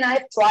come to me and I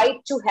have tried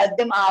to help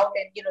them out,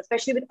 and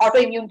especially with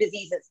autoimmune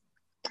diseases.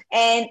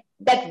 And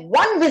that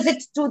one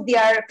visit to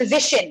their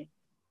physician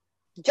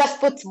just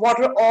puts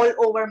water all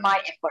over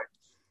my effort.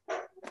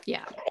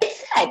 Yeah,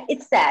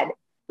 it's sad.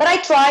 But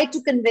I try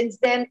to convince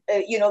them,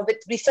 with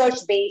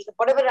research based, with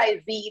whatever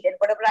I read and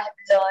whatever I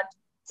have learned.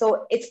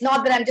 So it's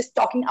not that I'm just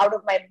talking out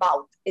of my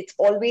mouth. It's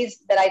always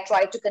that I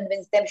try to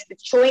convince them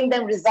with showing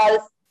them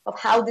results of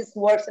how this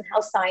works and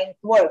how science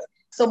works.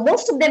 So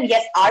most of them,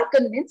 yes, are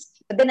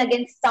convinced, but then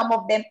again, some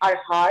of them are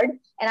hard.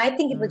 And I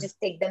think it will just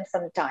take them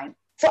some time.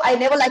 So I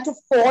never like to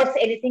force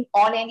anything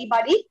on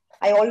anybody.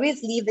 I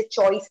always leave the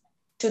choice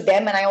to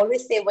them. And I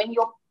always say, when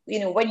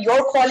when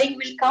your calling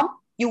will come,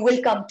 you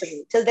will come to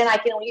me. Till then, I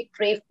can only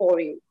pray for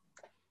you.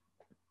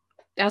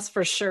 That's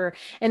for sure.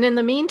 And in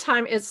the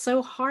meantime, it's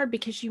so hard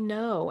because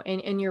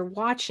and you're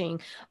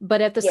watching,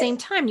 but at the same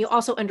time, you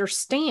also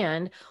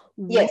understand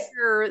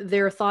where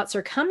their thoughts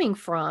are coming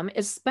from,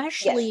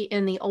 especially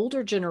in the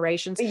older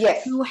generations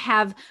who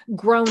have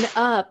grown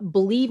up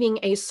believing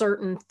a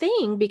certain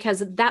thing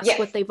because that's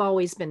what they've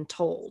always been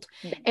told.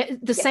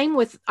 Same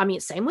with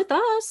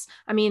us.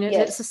 I mean,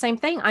 it's the same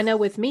thing. I know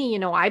with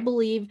me, I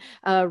believe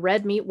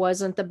red meat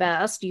wasn't the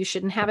best. You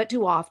shouldn't have it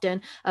too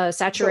often.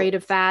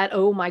 Saturated fat.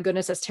 Oh my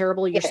goodness, that's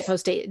terrible. You're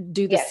supposed to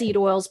do the seed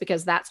oils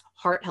because that's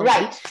heart healthy.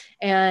 Right.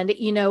 And,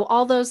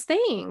 all those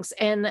things.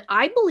 And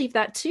I believe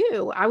that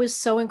too. I was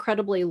so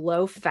incredibly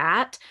low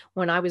fat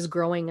when I was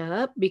growing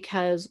up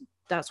because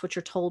that's what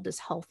you're told is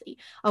healthy.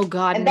 Oh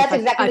God. And that's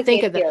exactly I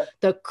think of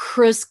the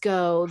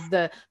Crisco,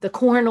 the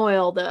corn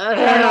oil,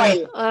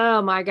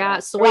 oh my God,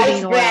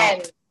 soybean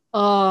oil.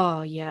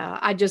 Oh yeah.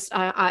 I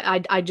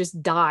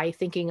just die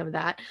thinking of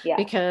that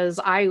because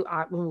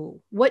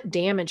what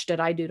damage did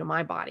I do to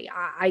my body?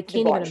 I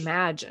can't even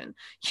imagine,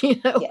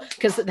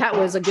 because that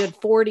was a good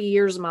 40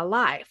 years of my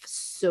life.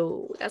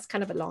 So that's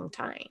kind of a long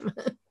time.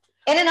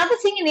 And another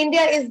thing in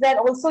India is that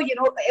also,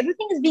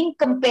 everything is being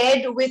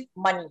compared with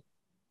money.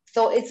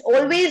 So it's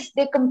always,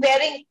 they're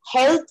comparing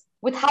health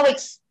with how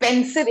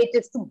expensive it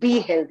is to be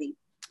healthy.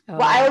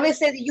 Well, I always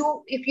say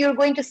if you're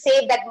going to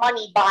save that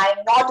money by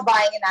not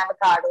buying an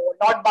avocado or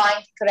not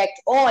buying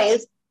correct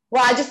oils,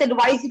 well, I just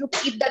advise you to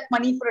keep that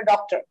money for a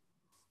doctor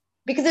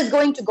because it's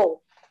going to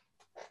go.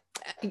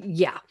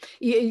 Yeah,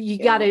 you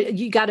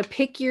gotta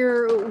pick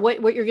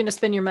what you're going to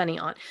spend your money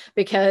on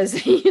because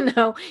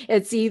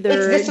it's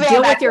either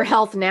deal with your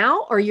health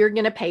now or you're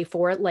going to pay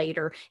for it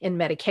later in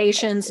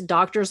medications,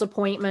 doctor's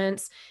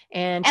appointments,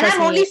 and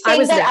I'm only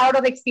saying that out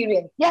of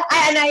experience. Yeah,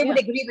 I would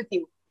agree with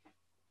you.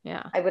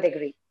 Yeah, I would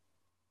agree.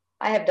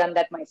 I have done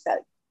that myself.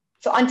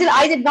 So until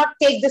I did not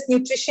take this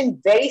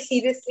nutrition very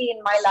seriously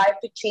in my life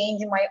to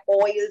change my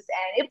oils,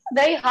 and it was a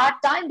very hard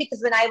time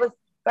because when I was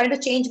trying to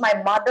change my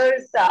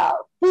mother's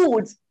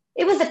foods,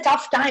 it was a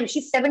tough time.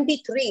 She's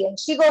 73 and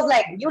she goes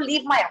like, you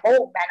leave my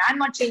home, man. I'm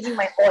not changing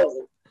my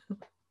oil.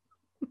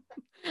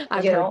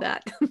 I've heard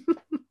that.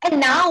 And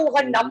now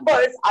her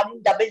numbers are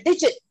in double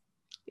digits.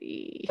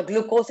 The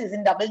glucose is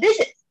in double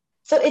digits.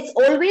 So it's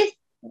always,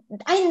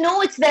 I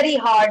know it's very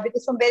hard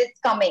because from where it's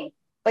coming.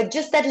 But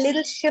just that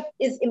little shift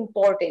is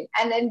important.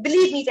 And then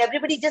believe me, if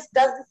everybody just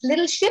does this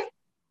little shift,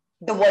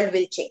 the world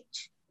will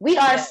change. We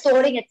are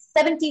soaring at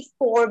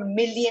 74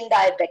 million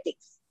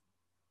diabetics.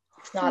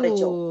 It's not a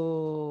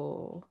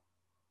joke.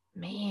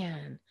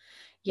 Man.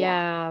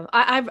 Yeah.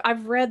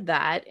 I've read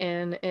that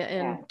and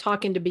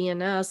talking to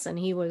BNS, and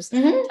he was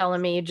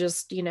telling me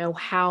just,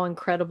 how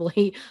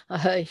incredibly,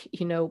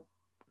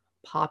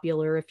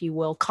 popular, if you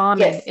will,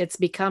 common it's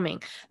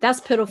becoming. That's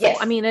pitiful.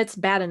 I mean, it's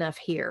bad enough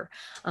here.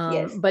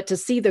 But to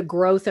see the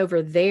growth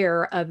over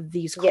there of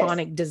these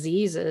chronic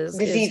diseases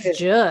is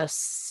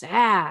just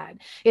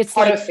sad. It's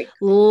horrific. Like,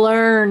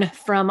 learn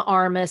from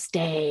our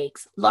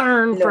mistakes,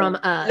 learn from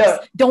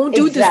us. Don't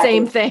do the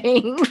same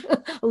thing.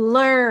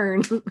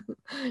 Learn.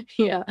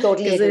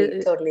 Totally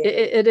agree.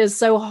 It is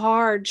so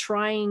hard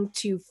trying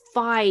to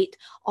fight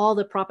all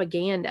the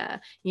propaganda,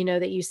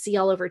 that you see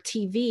all over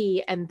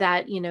TV, and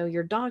that,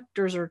 your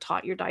doctors are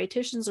taught, your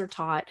dietitians are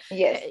taught,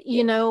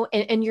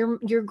 and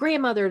your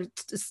grandmother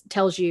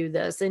tells you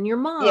this, and your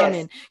mom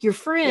and your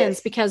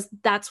friends, because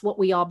that's what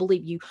we all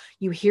believe.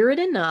 You hear it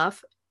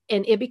enough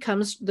and it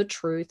becomes the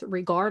truth,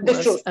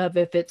 regardless of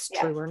if it's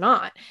true or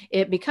not.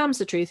 It becomes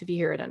the truth if you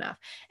hear it enough.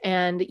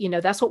 And,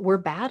 that's what we're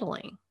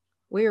battling.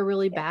 We are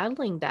really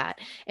battling that.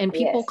 And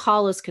people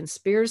call us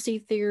conspiracy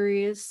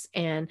theorists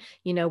and,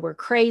 we're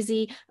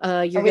crazy.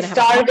 You're going to have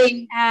a heart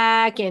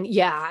attack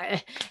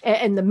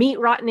and the meat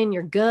rotten in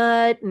your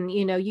gut. And,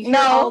 you hear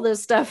all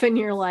this stuff and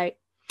you're like,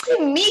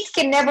 meat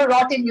can never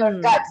rot in your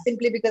gut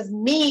simply because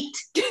meat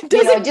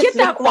doesn't get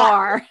that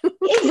far.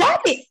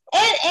 Exactly.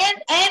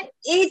 And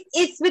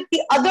it's with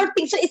the other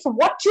things. So it's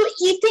what you're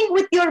eating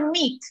with your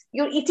meat.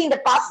 You're eating the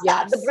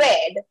pasta, the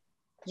bread,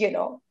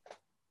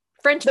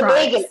 French the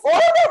fries. bagel, all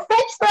the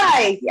French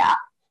fries. Yeah.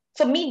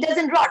 So meat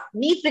doesn't rot.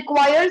 Meat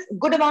requires a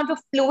good amount of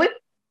fluid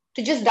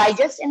to just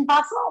digest and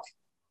pass off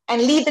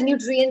and leave the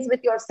nutrients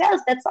with your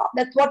cells. That's all.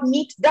 That's what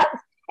meat does.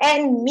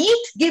 And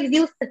meat gives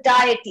you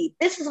satiety.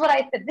 This is what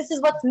I said. This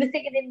is what's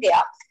missing in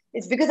India.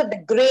 It's because of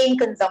the grain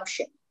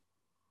consumption.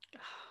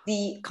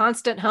 The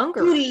constant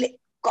hunger.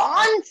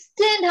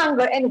 Constant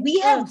hunger. And we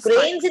have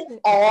grains in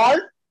all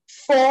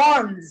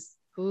forms.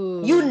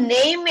 Ooh. You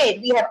name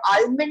it. We have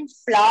almond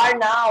flour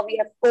now. We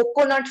have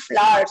coconut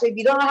flour. So if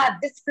we don't have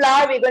this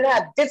flour, we're going to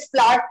have this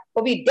flour.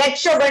 But we dead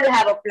sure going to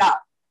have a flour.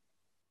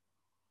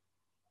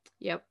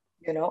 Yep.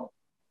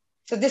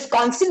 So So this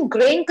constant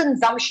grain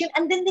consumption,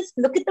 and then this,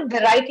 look at the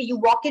variety. You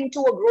walk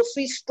into a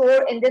grocery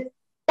store and there's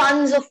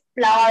tons of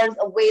flours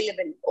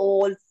available,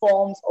 all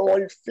forms,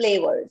 all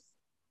flavors.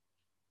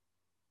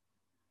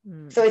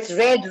 So it's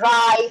red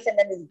rice, and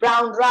then there's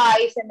brown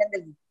rice, and then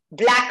there's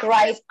black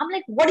rice. I'm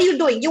like, what are you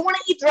doing? You want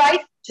to eat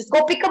rice? Just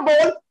go pick a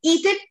bowl,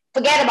 eat it,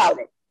 forget about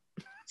it.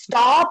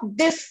 Stop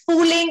this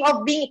fooling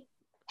of being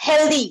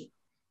healthy.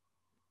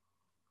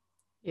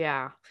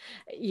 Yeah.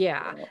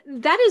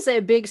 That is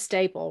a big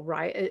staple,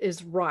 right?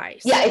 Is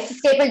rice. Yeah, it's a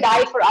staple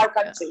diet for our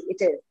country.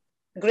 It is.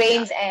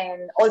 Grains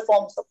and all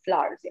forms of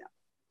flours. Yeah.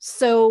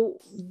 So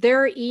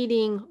they're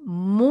eating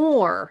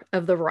more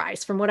of the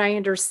rice. From what I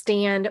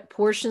understand,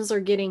 portions are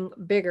getting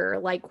bigger,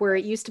 like where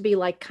it used to be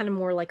like kind of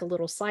more like a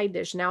little side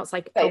dish. Now it's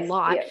like a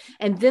lot. Yes.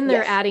 And then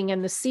they're adding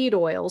in the seed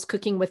oils,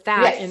 cooking with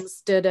that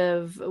instead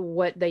of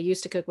what they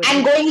used to cook with.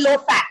 And going low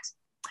fat.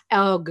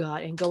 Oh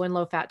God. And going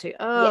low fat too.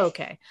 Oh,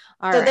 okay.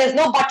 All right. There's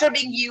no butter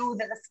being used.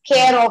 There's a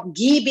scare of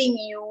ghee being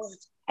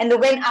used. And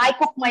when I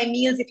cook my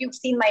meals, if you've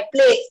seen my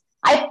plates,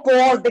 I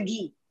pour the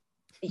ghee.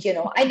 You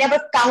know, I never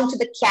count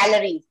the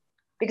calories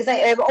because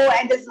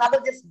and there's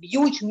this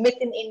huge myth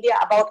in India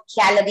about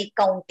calorie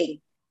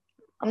counting.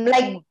 I'm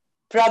like,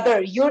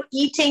 brother, you're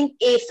eating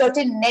a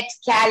certain net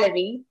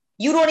calorie.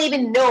 You don't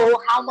even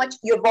know how much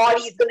your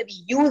body is going to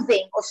be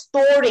using or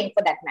storing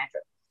for that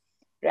matter,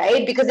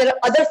 right? Because there are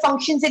other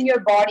functions in your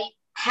body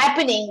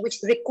happening which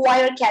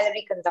require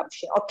calorie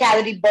consumption or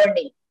calorie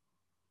burning.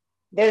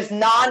 There's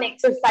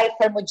non-exercise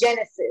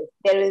thermogenesis.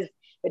 There is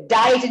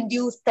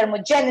diet-induced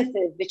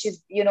thermogenesis, which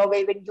is, you know,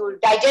 when your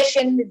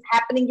digestion is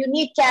happening, you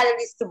need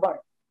calories to burn.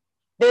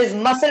 There is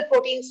muscle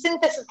protein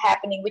synthesis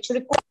happening, which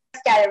requires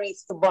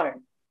calories to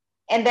burn.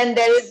 And then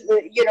there is,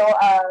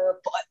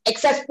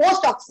 excess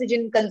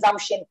post-oxygen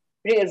consumption.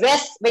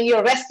 Rest, when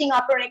you're resting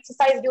after an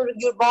exercise,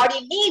 your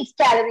body needs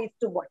calories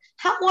to burn.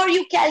 How are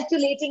you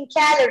calculating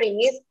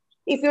calories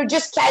if you're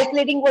just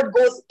calculating what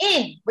goes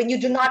in when you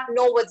do not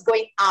know what's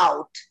going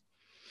out?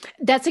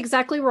 That's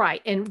exactly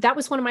right. And that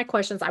was one of my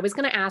questions I was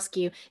going to ask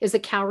you, is the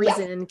calories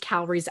in,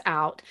 calories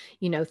out,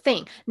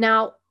 thing.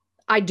 Now,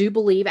 I do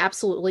believe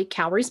absolutely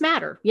calories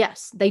matter.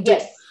 Yes, they do.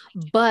 Yes.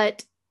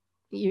 But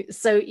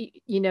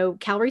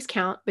calories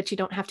count, but you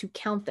don't have to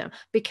count them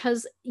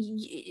because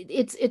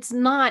it's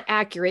not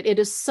accurate. It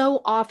is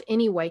so off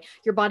anyway.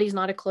 Your body's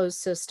not a closed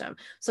system.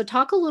 So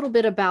talk a little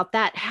bit about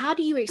that. How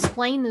do you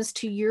explain this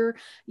to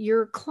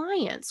your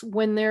clients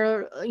when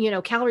they're,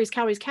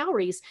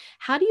 calories?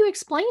 How do you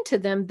explain to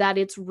them that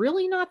it's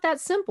really not that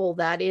simple,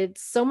 that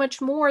it's so much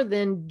more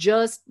than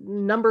just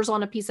numbers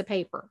on a piece of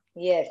paper?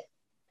 Yes.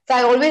 So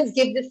I always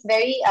give this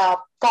very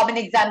common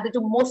example to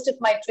most of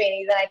my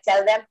trainees, and I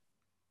tell them,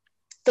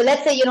 so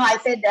let's say, I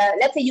said,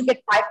 let's say you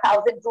get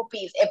 5,000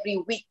 rupees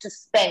every week to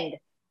spend.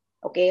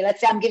 Okay, let's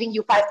say I'm giving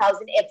you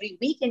 5,000 every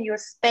week and you're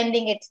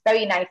spending it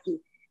very nicely.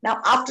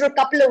 Now, after a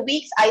couple of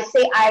weeks, I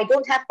say, I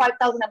don't have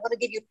 5,000, I'm going to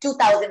give you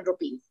 2,000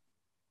 rupees.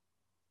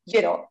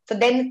 So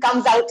then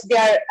comes out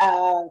their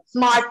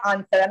smart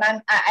answer.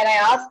 And I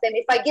ask them,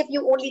 if I give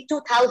you only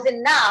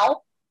 2,000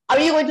 now, are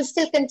you going to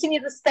still continue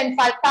to spend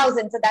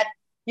 5,000 so that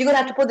you're going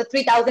to have to put the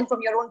 3,000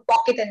 from your own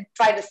pocket and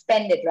try to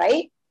spend it,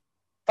 right?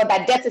 For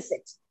that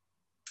deficit.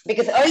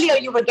 Because earlier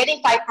you were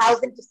getting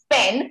 5,000 to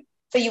spend,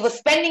 so you were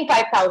spending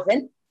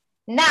 5,000.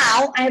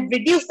 Now I have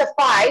reduced the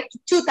 5 to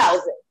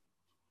 2,000,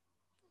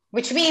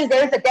 which means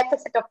there is a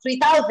deficit of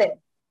 3,000.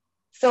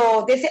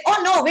 So they say, oh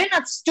no, we're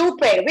not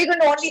stupid. We're going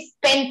to only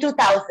spend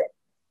 2,000.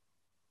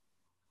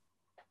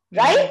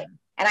 Right? Mm-hmm.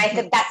 And I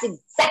said, that's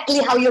exactly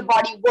how your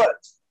body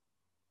works.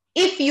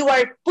 If you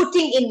are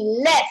putting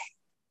in less,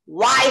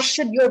 why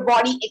should your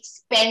body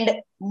expend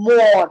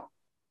more?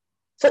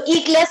 So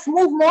eat less,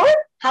 move more.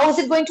 How is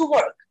it going to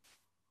work?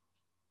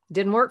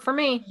 Didn't work for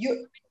me.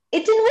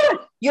 It didn't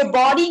work. Your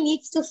body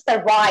needs to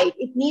survive.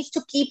 It needs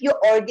to keep your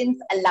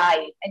organs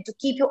alive. And to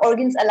keep your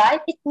organs alive,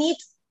 it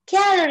needs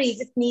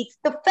calories. It needs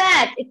the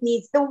fat. It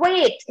needs the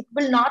weight. It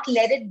will not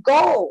let it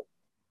go.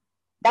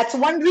 That's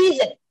one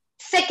reason.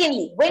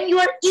 Secondly, when you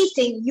are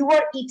eating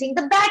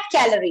the bad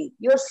calories.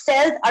 Your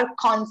cells are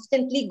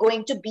constantly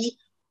going to be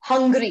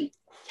hungry.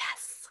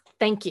 Yes.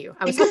 Thank you.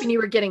 I was hoping you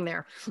were getting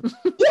there.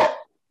 Yeah.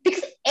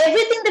 Because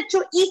everything that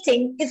you're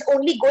eating is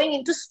only going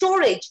into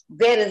storage.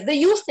 Where is the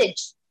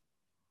usage?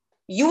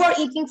 You are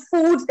eating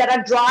foods that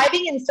are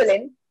driving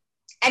insulin,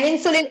 and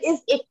insulin is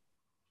a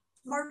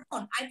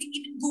hormone. I think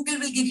even Google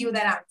will give you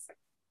that answer.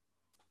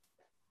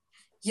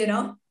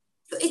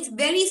 So it's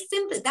very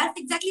simple. That's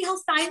exactly how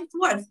science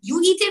works.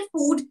 You eat a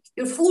food,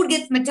 your food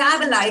gets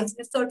metabolized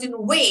in a certain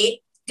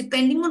way,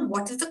 depending on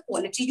what is the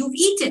quality you've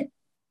eaten.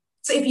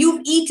 So if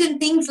you've eaten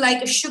things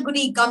like a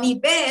sugary gummy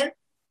bear,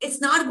 it's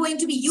not going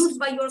to be used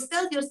by your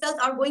cells. Your cells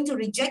are going to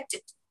reject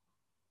it.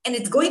 And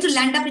it's going to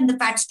land up in the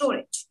fat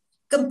storage.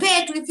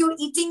 Compared to if you're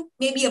eating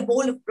maybe a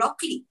bowl of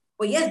broccoli.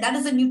 Well, yes, that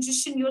is the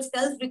nutrition your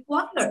cells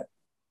require.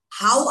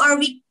 How are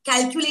we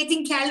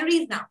calculating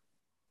calories now?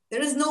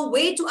 There is no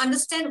way to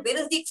understand where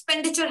is the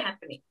expenditure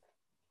happening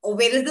or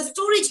where is the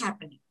storage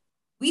happening.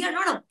 We are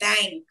not a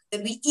bank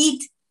that we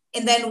eat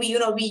and then we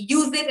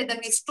use it and then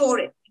we store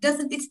it.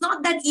 It's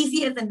not that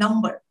easy as a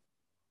number.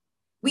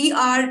 We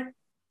are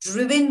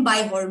driven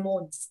by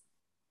hormones.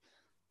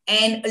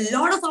 And a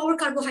lot of our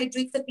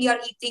carbohydrates that we are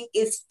eating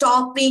is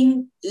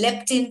stopping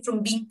leptin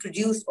from being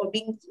produced, or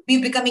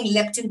we're becoming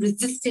leptin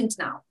resistant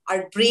now.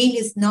 Our brain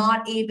is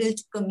not able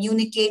to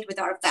communicate with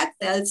our fat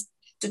cells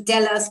to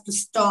tell us to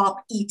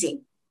stop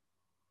eating.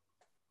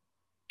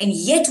 And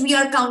yet we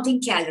are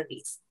counting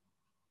calories.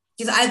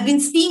 Because I've been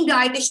seeing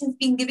dietitians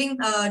being giving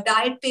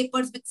diet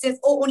papers which says,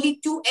 oh, only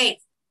 2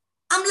 eggs.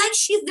 I'm like,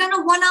 she's done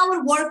a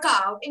 1-hour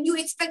workout and you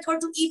expect her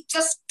to eat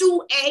just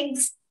 2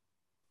 eggs?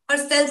 Her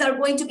cells are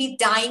going to be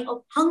dying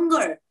of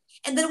hunger.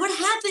 And then what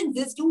happens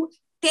is you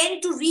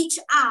tend to reach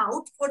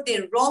out for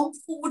the wrong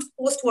food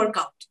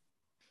post-workout.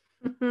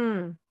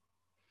 Mm-hmm.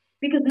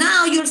 Because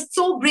now you're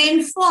so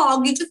brain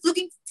fogged, you're just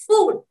looking for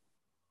food.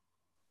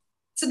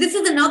 So this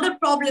is another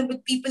problem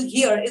with people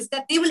here, is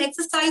that they will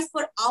exercise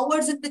for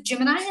hours at the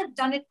gym. And I have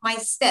done it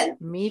myself.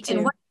 Me too. And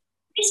when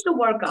I finish the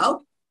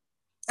workout,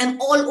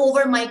 I'm all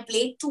over my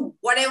plate to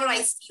whatever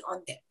I see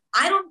on there.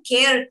 I don't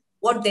care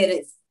what there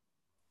is.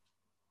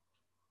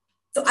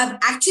 So I've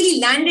actually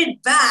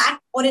landed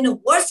back or in a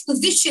worse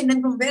position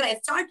than from where I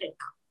started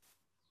now.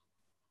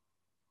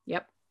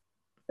 Yep.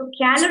 So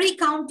calorie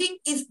counting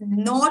is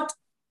not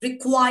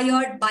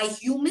required by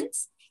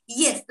humans.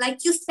 Yes,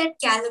 like you said,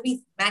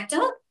 calories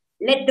matter.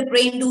 Let the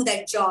brain do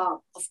that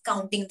job of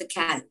counting the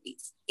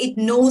calories. It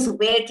knows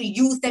where to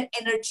use that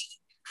energy,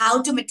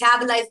 how to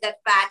metabolize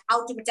that fat,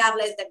 how to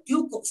metabolize that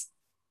glucose.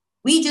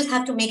 We just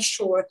have to make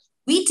sure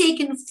we take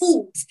in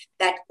foods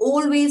that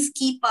always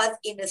keep us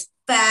in a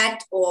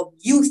fat or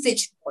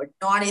usage mode,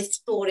 not a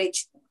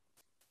storage mode.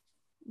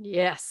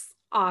 Yes.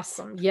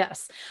 Awesome.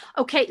 Yes.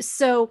 Okay.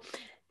 So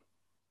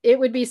it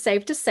would be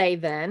safe to say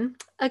then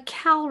a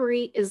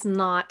calorie is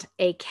not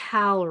a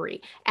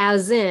calorie,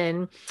 as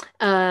in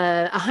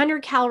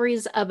 100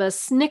 calories of a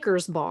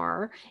Snickers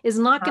bar is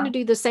not going to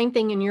do the same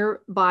thing in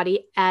your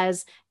body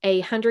as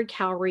 100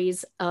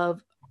 calories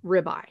of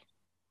ribeye.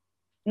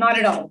 Not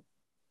at all.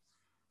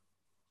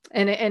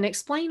 And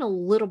explain a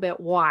little bit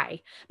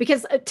why,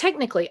 because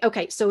technically,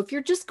 okay, so if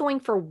you're just going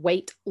for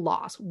weight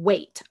loss,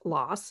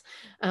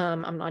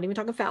 I'm not even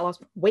talking fat loss,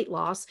 weight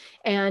loss,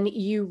 and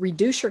you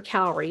reduce your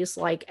calories,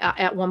 like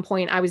at one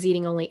point I was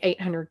eating only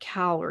 800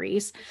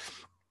 calories,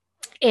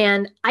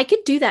 and I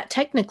could do that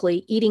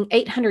technically eating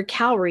 800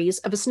 calories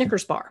of a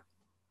Snickers bar.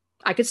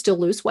 I could still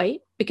lose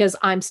weight because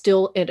I'm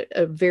still at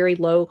a very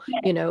low,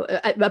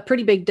 a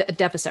pretty big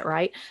deficit,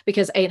 right?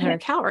 Because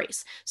 800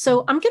 calories.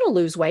 So I'm going to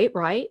lose weight,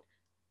 right?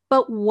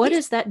 But what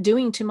is that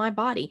doing to my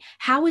body?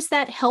 How is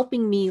that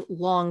helping me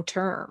long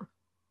term?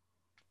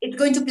 It's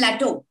going to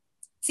plateau.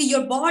 See,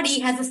 your body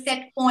has a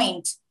set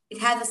point.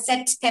 It has a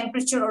set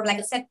temperature or like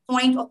a set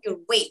point of your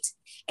weight.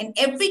 And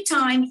every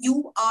time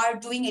you are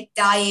doing a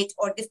diet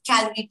or this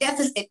calorie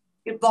deficit,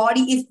 your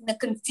body is in a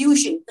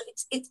confusion.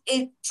 So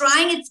it's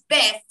trying its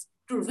best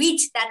to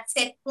reach that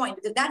set point,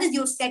 because that is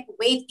your set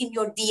weight in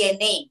your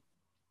DNA.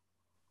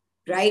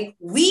 Right?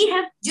 We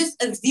have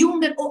just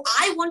assumed that, oh,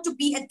 I want to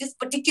be at this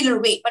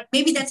particular weight, but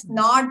maybe that's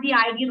not the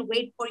ideal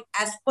weight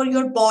as per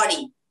your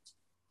body.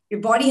 Your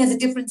body has a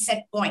different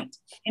set point,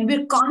 and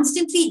we're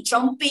constantly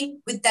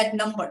jumping with that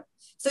number.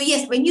 So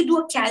yes, when you do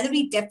a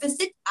calorie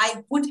deficit,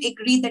 I would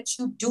agree that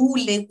you do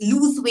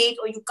lose weight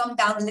or you come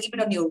down a little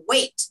bit on your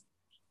weight.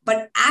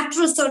 But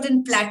after a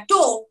certain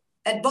plateau,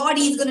 that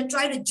body is going to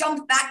try to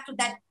jump back to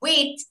that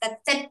weight,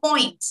 that set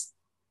point.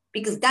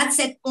 Because that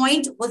set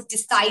point was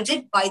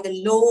decided by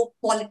the low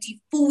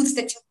quality foods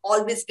that you've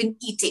always been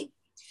eating.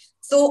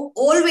 So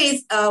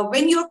always,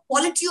 when your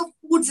quality of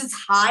foods is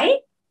high,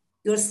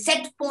 your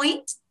set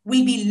point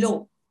will be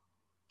low.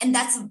 And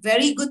that's a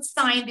very good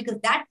sign, because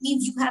that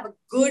means you have a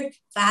good,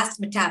 fast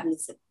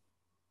metabolism.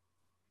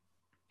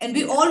 And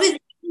we always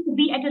need to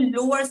be at a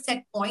lower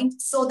set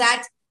point so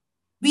that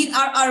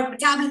our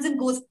metabolism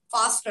goes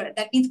faster.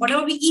 That means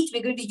whatever we eat,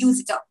 we're going to use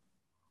it up.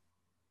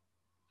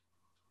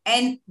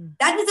 And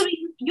that is the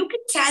reason you can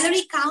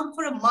calorie count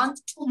for a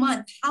month, 2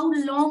 months. How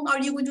long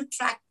are you going to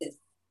track this?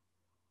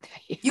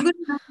 Yeah. You're going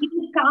to have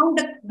to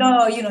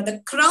count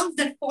the crumbs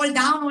that fall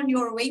down on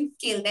your weighing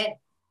scale then.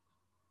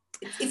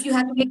 If you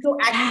have to be so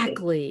accurate.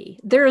 Exactly.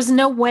 There is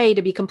no way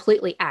to be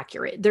completely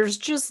accurate. There's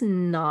just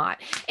not.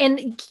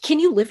 And can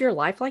you live your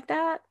life like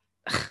that?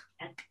 That's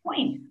the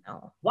point.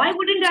 No. Why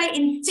wouldn't I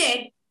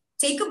instead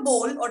take a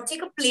bowl or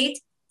take a plate,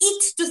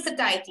 eat to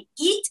satiety,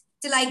 eat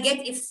till I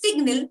get a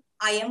signal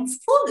I am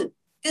full.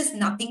 There's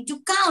nothing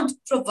to count,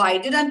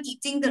 provided I'm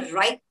eating the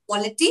right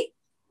quality,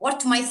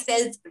 what my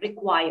cells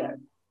require.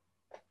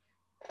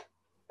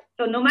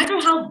 So no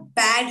matter how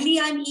badly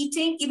I'm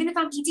eating, even if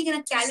I'm eating in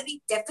a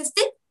calorie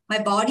deficit, my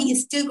body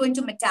is still going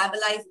to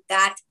metabolize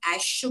that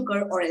as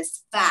sugar or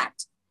as fat.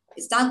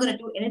 It's not going to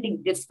do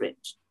anything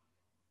different.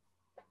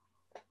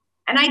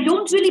 And I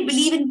don't really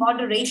believe in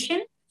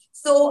moderation.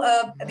 So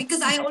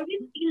because I always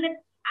feel that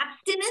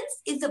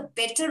abstinence is a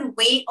better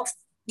way of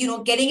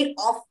getting it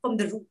off from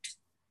the root.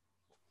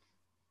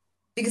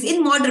 Because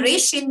in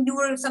moderation, you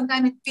were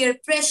sometimes in peer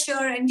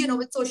pressure and,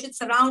 with social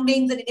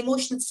surroundings and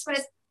emotional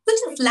stress, you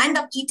just land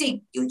up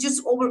eating. You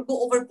just go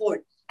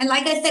overboard. And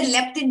like I said,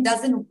 leptin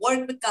doesn't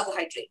work with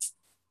carbohydrates.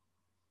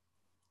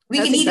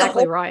 That's can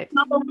exactly eat a right.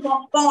 Of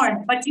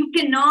popcorn, but you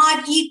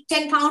cannot eat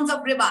 10 pounds of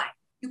ribeye.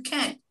 You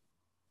can't.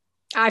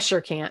 I sure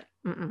can't.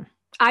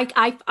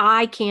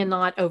 I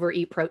cannot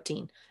overeat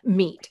protein,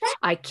 meat.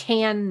 I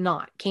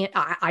cannot.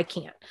 I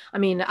can't. I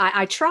mean,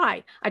 I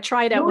tried. I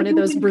tried at one of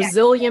those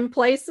Brazilian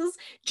places.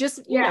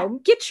 Just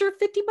get your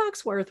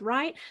 $50 worth,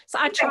 right? So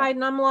I tried,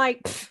 and I'm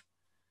like,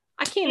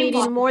 I can't eat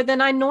any more than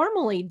I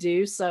normally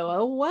do. So,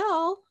 oh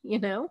well,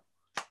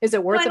 Is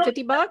it worth the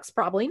 $50?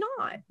 Probably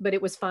not, but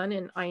it was fun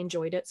and I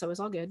enjoyed it. So it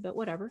was all good, but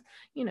whatever,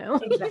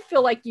 Exactly. You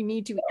feel like you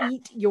need to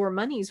eat your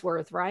money's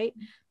worth, right?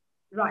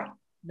 Right.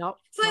 No.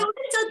 So I always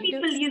tell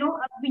people, you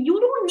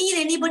don't need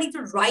anybody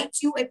to write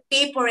you a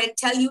paper and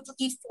tell you to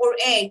eat 4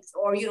 eggs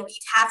or,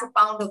 eat half a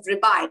pound of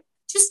ribeye.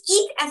 Just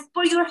eat as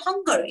per your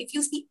hunger. If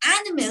you see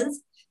animals,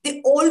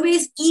 they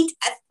always eat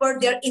as per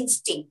their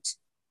instinct.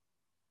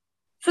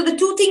 So the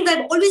two things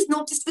I've always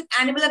noticed with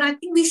animals, and I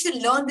think we should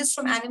learn this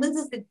from animals,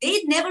 is that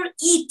they never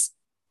eat,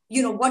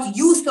 what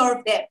you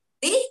serve them.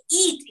 They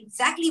eat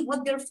exactly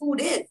what their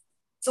food is.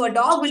 So a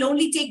dog will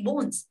only take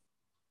bones.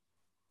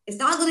 It's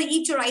not going to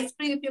eat your ice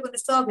cream if you're going to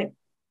serve him.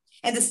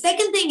 And the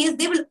second thing is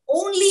they will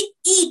only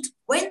eat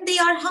when they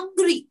are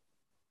hungry.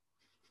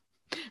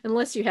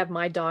 Unless you have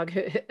my dog,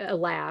 a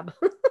lab.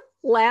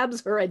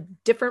 Labs are a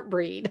different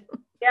breed.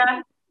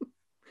 Yeah.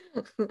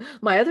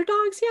 My other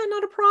dogs,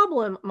 not a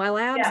problem. My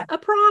lab's a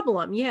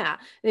problem. Yeah.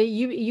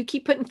 You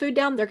keep putting food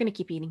down, they're going to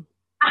keep eating.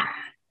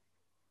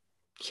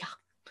 Yeah.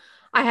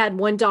 I had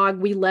one dog,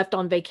 we left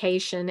on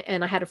vacation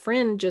and I had a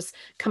friend just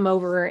come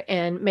over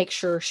and make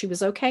sure she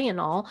was okay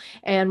and all.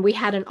 And we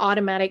had an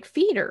automatic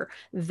feeder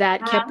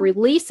that kept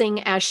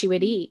releasing as she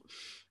would eat.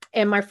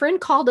 And my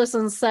friend called us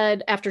and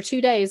said, after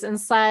 2 days, and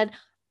said,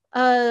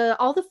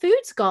 all the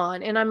food's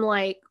gone. And I'm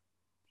like,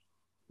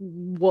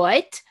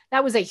 what?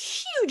 That was a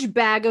huge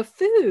bag of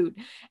food.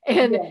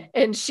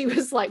 And she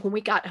was like, when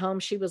we got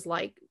home, she was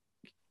like,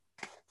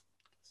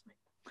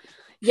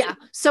 yeah.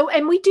 So,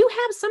 and we do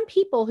have some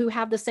people who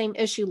have the same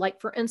issue. Like,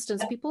 for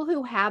instance, people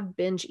who have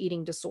binge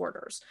eating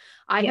disorders.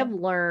 I have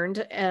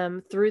learned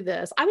through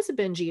this, I was a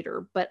binge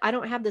eater, but I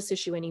don't have this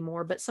issue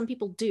anymore. But some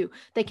people do.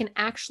 They can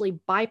actually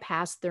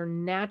bypass their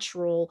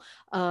natural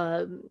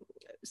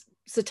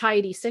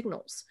satiety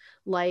signals.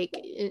 Like,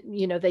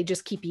 they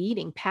just keep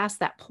eating past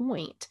that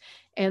point.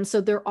 And so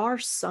there are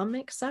some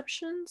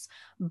exceptions,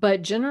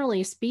 but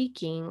generally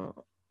speaking,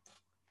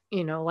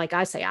 like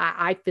I say,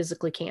 I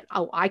physically can't.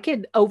 Oh, I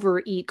could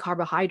overeat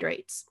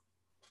carbohydrates.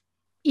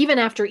 Even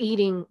after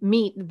eating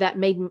meat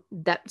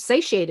that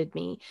satiated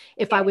me,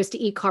 if I was to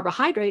eat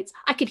carbohydrates,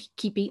 I could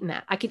keep eating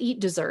that. I could eat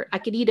dessert. I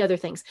could eat other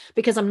things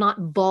because I'm not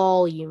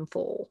volume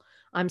full.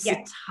 I'm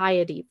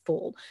satiety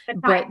full.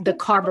 But the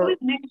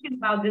carbohydrates. I always mention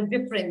about the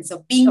difference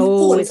of being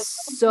full.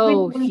 It's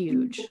so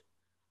huge.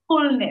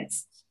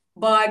 Fullness.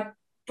 But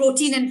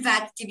protein and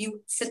fat give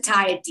you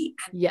satiety.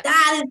 And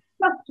that is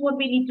just what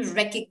we need to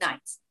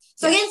recognize.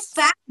 So again,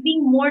 fat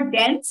being more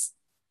dense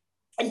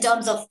in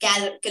terms of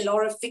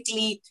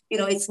calorifically,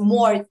 it's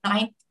more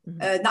 9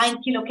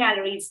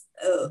 kilocalories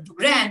per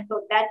gram.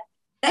 So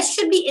that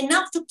should be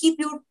enough to keep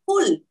you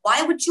full.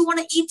 Why would you want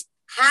to eat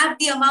half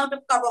the amount of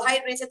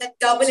carbohydrates and then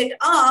double it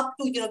up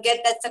to, get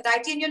that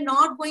satiety? And you're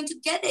not going to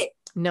get it.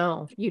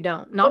 No, you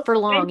don't. Not for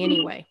long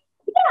anyway.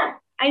 Yeah.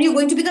 And you're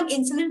going to become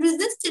insulin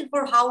resistant.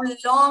 For how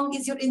long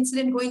is your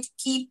insulin going to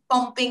keep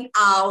pumping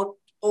out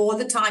all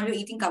the time you're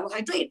eating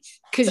carbohydrate?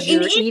 Because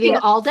you're eating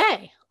all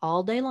day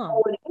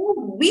long.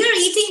 We are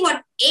eating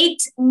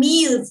 8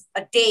 meals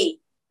a day.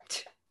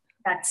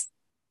 That's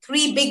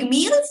 3 big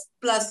meals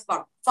plus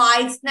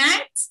 5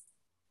 snacks.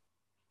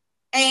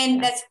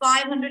 And that's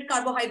 500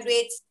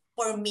 carbohydrates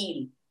per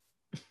meal.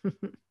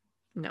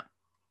 No.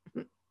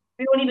 We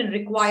don't even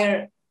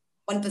require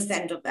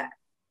 1% of that.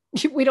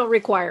 We don't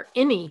require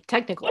any,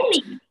 technically.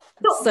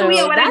 So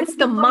that's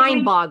the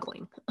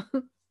mind-boggling.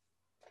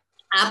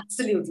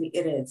 Absolutely,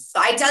 it is. So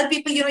I tell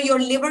people, your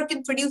liver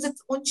can produce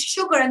its own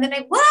sugar. And they're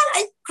like, what?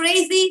 I'm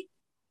crazy.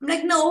 I'm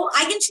like, no,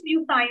 I can show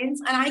you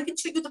science and I can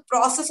show you the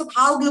process of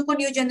how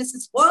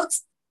gluconeogenesis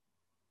works.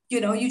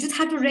 You just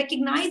have to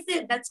recognize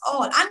it. That's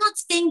all. I'm not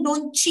saying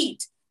don't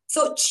cheat.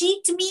 So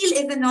cheat meal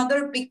is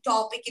another big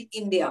topic in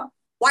India.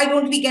 Why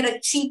don't we get a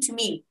cheat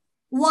meal?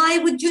 Why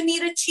would you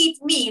need a cheat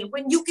meal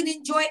when you can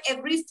enjoy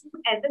every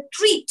food as a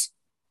treat?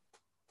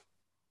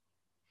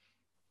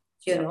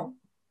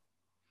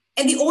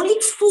 And the only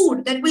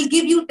food that will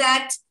give you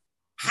that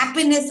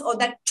happiness or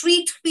that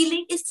treat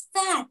feeling is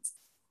fat.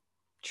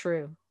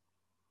 True.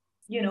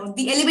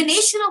 The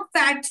elimination of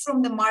fat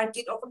from the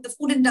market or from the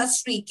food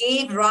industry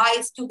gave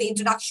rise to the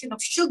introduction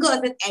of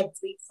sugars in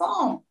every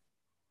form.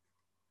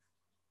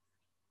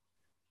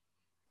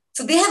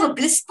 So they have a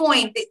bliss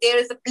point. There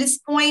is a bliss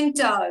point.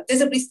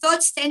 There's a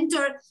research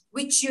center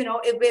which,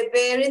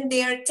 wherein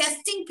they're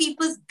testing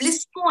people's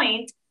bliss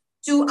point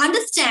to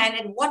understand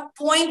at what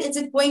point is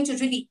it going to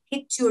really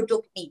hit your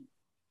dopamine.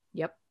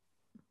 Yep.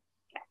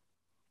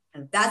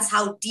 And that's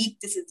how deep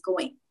this is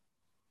going.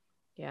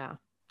 Yeah.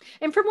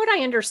 And from what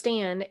I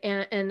understand,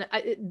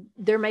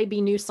 there may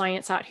be new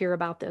science out here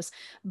about this,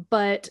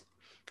 but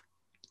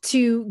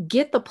to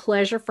get the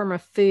pleasure from a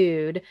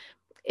food,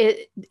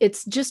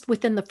 it's just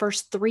within the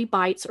first 3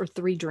 bites or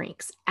 3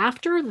 drinks.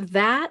 After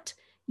that,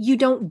 you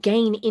don't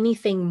gain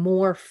anything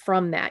more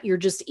from that. You're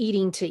just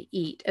eating to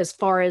eat as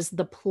far as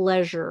the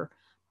pleasure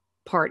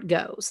part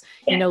goes,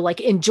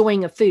 like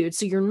enjoying a food.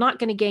 So you're not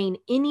going to gain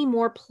any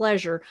more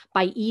pleasure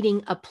by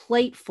eating a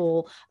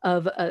plateful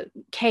of a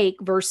cake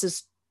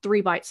versus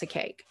 3 bites of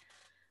cake.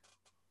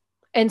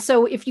 And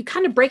so if you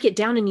kind of break it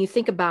down and you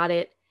think about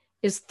it,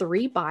 is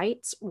 3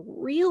 bites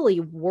really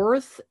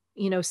worth,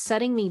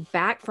 setting me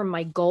back from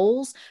my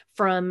goals,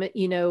 from,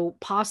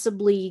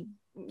 possibly,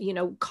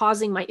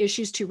 causing my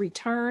issues to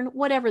return,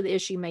 whatever the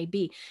issue may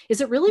be?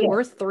 Is it really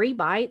worth 3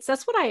 bites?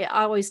 That's what I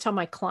always tell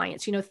my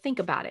clients, think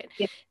about it.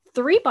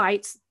 3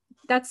 bites,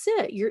 that's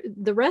it.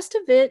 The rest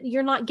of it,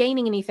 you're not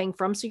gaining anything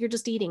from, so you're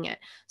just eating it.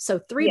 So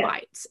 3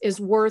 bites is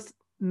worth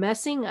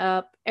messing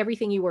up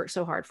everything you work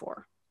so hard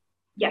for.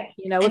 Yeah.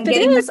 If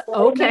it is,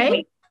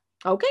 okay.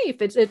 Okay,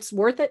 if it's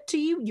worth it to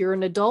you, you're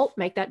an adult,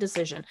 make that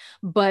decision.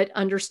 But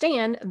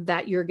understand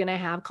that you're going to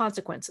have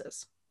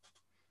consequences.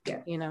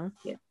 Yeah.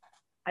 Yeah.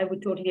 I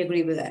would totally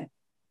agree with that.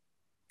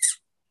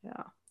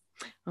 Yeah.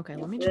 Okay,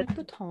 let me check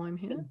the time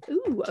here.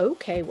 Ooh,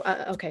 okay.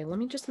 Okay, let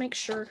me just make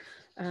sure.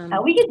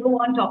 We can go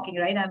on talking,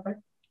 right, Amber?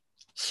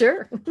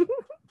 Sure.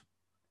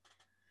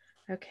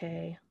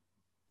 Okay.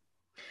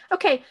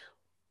 Okay.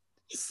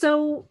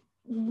 So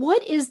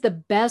what is the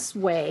best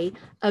way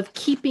of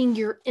keeping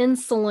your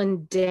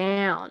insulin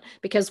down?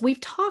 Because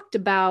we've talked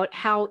about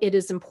how it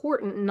is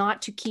important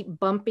not to keep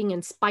bumping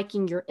and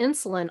spiking your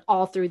insulin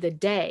all through the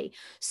day.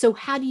 So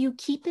how do you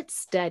keep it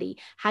steady?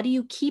 How do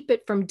you keep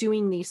it from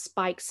doing these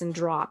spikes and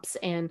drops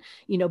and,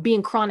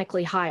 being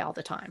chronically high all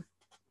the time?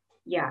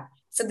 Yeah.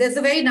 So there's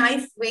a very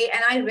nice way.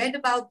 And I read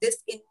about this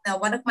in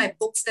one of my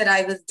books that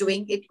I was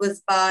doing. It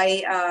was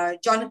by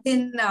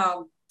Jonathan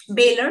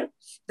Baylor.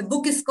 The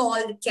book is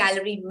called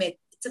Calorie Myth.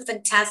 It's a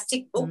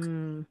fantastic book,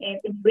 and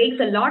it breaks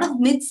a lot of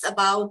myths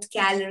about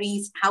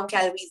calories, how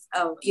calories,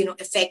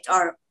 affect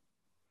our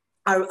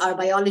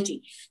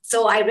biology.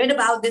 So I read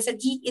about this, and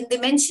they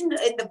mentioned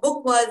in the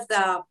book was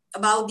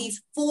about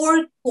these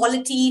 4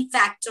 quality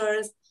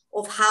factors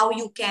of how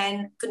you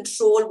can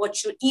control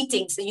what you're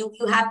eating. So you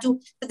have to.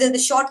 So the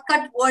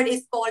shortcut word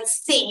is called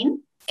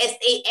SANE,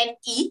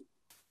 SANE.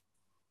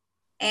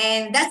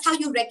 And that's how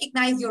you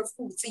recognize your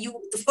food. So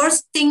the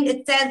first thing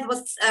it says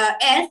was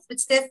S, which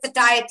says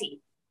satiety.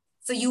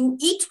 So you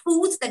eat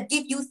foods that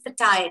give you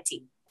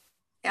satiety.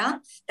 Yeah,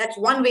 that's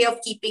one way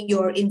of keeping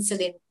your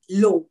insulin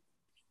low.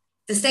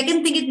 The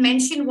second thing it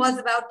mentioned was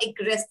about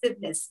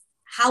aggressiveness,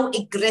 how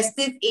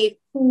aggressive a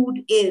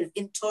food is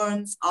in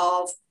terms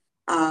of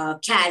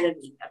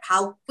calorie,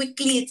 how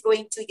quickly it's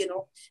going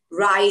to,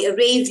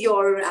 raise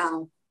your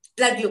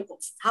blood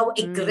glucose, how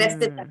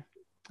aggressive that is.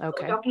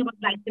 Okay. So we're talking about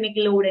glycemic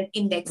load and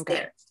index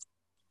there.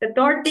 The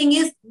third thing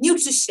is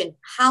nutrition.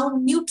 How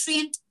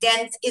nutrient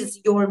dense is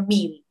your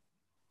meal?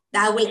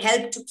 That will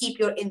help to keep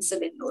your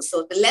insulin low.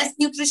 So the less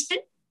nutrition,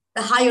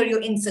 the higher your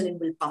insulin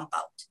will pump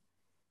out.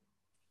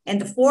 And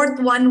the fourth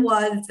one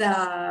was,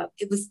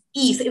 it was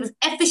E. So it was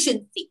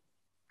efficiency.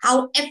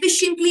 How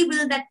efficiently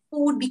will that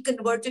food be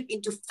converted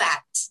into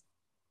fat?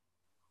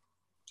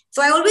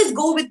 So I always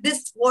go with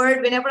this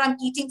word whenever I'm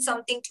eating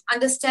something to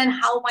understand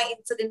how my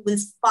insulin will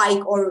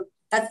spike, or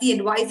that's the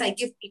advice I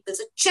give people.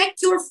 So check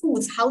your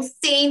foods. How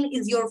sane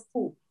is your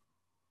food?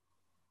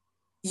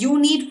 You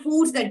need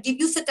foods that give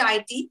you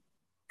satiety.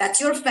 That's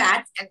your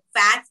fats, and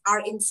fats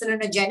are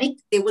insulinogenic.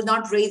 They will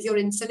not raise your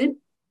insulin.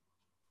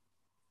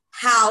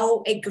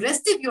 How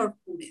aggressive your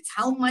food is,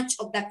 how much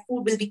of that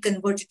food will be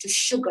converted to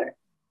sugar.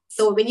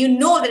 So when you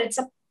know that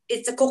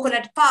it's a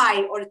coconut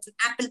pie or it's an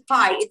apple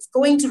pie, it's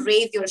going to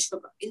raise your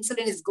sugar.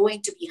 Insulin is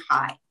going to be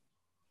high,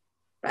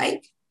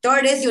 right?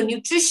 Third is your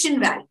nutrition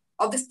value.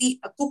 Obviously,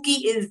 a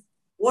cookie is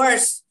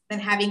worse than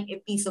having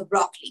a piece of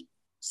broccoli.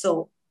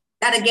 So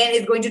that again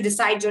is going to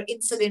decide your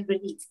insulin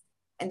release.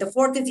 And the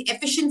fourth is the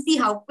efficiency,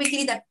 how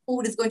quickly that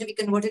food is going to be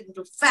converted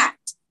into fat.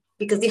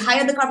 Because the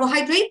higher the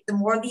carbohydrate, the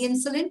more the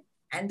insulin,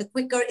 and the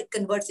quicker it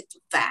converts it to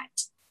fat.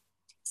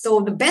 So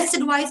the best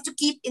advice to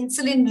keep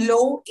insulin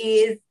low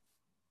is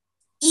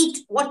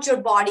eat what your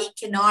body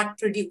cannot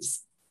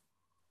produce.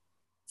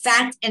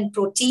 Fat and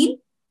protein.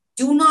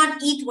 Do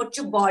not eat what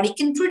your body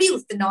can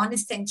produce, the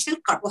non-essential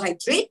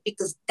carbohydrate,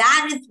 because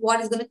that is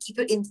what is going to keep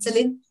your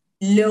insulin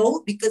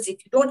low. Because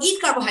if you don't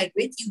eat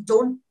carbohydrates, you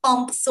don't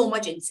pump so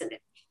much insulin.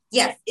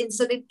 Yes,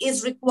 insulin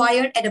is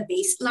required at a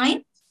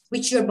baseline,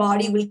 which your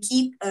body will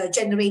keep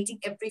generating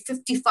every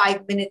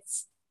 55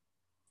 minutes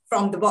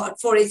from the body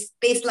for its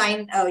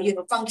baseline,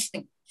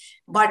 functioning.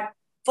 But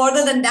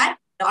further than that,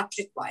 not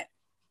required.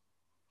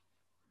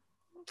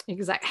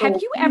 Exactly. So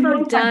have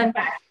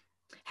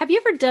you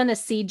ever done a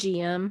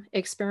CGM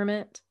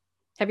experiment?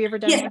 Have you ever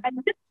done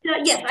one?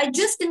 Yes, I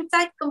just in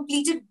fact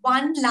completed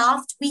one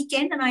last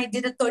weekend, and I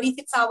did a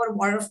 36-hour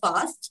water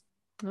fast.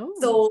 Oh.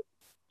 So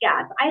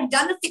yeah, I had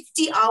done a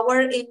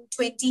 60-hour in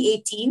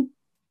 2018.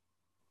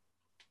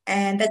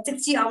 And that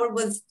 60-hour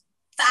was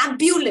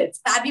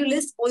fabulous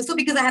also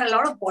because I had a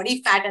lot of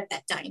body fat at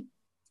that time.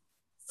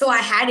 So I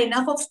had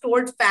enough of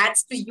stored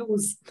fats to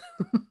use.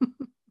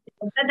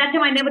 At that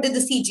time, I never did the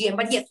CGM.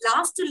 But yes,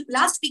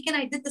 last weekend,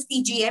 I did the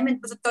CGM and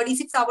it was a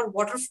 36-hour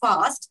water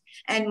fast.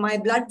 And my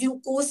blood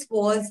glucose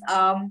was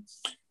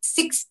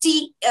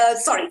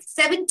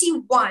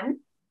 71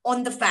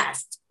 on the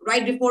fast,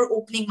 right before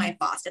opening my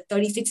fast at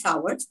 36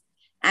 hours.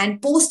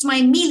 And post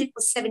my meal, it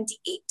was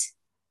 78.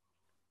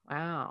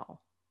 Wow.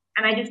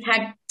 And I just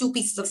had 2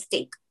 pieces of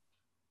steak.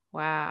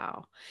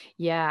 Wow.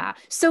 Yeah.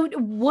 So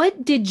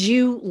what did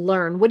you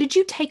learn? What did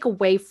you take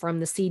away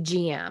from the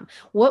CGM?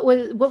 What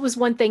was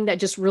one thing that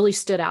just really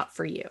stood out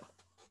for you?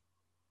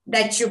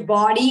 That your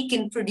body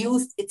can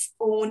produce its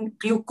own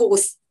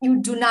glucose. You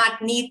do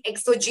not need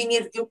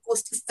exogenous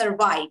glucose to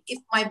survive.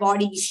 If my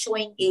body is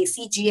showing a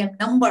CGM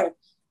number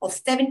of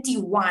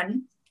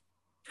 71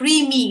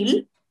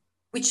 pre-meal,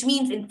 which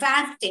means in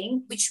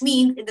fasting, which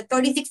means in the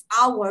 36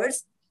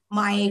 hours,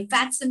 my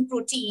fats and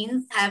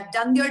proteins have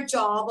done their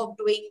job of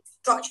doing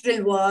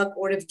structural work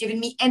or have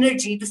given me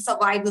energy to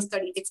survive those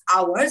 36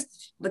 hours.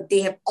 But they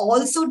have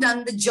also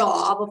done the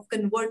job of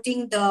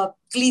converting the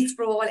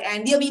cholesterol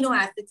and the amino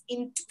acids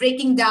into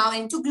breaking down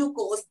into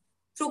glucose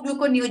through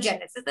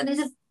gluconeogenesis. And it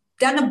has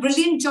done a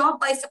brilliant job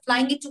by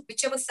supplying it to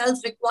whichever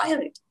cells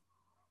require it.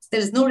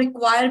 There is no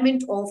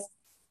requirement of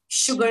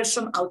sugars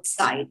from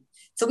outside.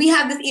 So we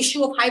have this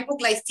issue of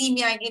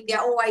hypoglycemia in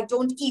India. Oh, I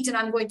don't eat and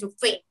I'm going to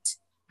faint.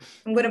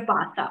 I'm going to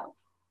pass out.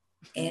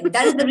 And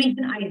that is the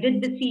reason I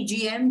did the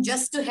CGM,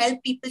 just to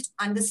help people to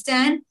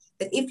understand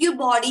that if your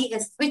body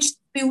has switched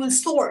fuel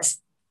source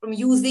from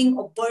using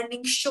or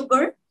burning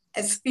sugar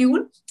as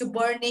fuel to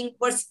burning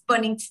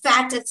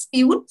fat as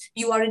fuel,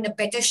 you are in a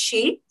better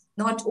shape,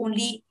 not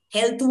only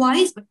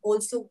health-wise, but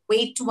also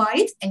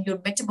weight-wise, and you're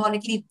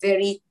metabolically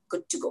very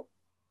good to go.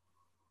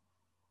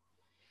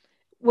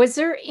 Was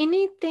there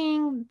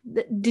anything,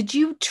 did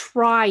you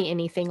try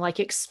anything like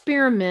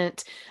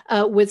experiment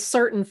with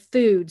certain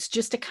foods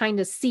just to kind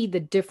of see the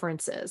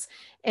differences?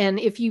 And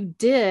if you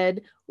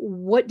did,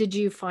 what did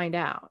you find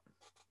out?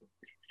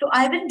 So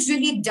I haven't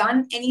really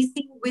done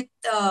anything with,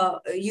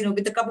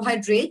 with the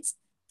carbohydrates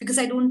because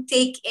I don't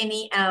take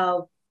any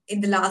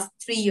in the last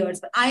 3 years.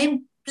 But I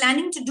am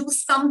planning to do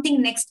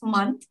something next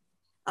month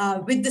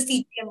with the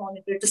CGM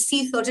monitor to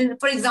see certain,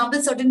 for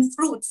example, certain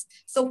fruits.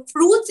 So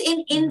fruits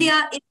in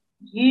India is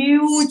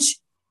huge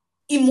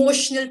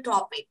emotional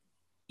topic.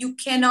 You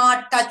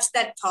cannot touch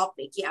that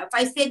topic. Yeah. If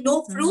I say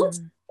no fruits,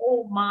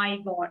 oh my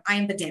God, I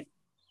am the devil.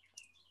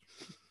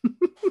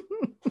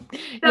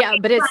 Yeah,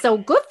 but it's so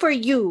good for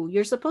you.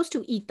 You're supposed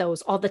to eat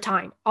those all the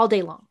time, all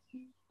day long.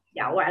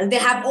 Yeah, well, they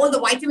have all the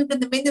vitamins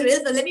and the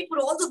minerals. So let me put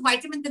all those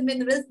vitamins and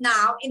minerals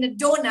now in a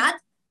donut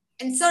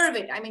and serve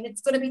it. I mean, it's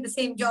going to be the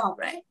same job,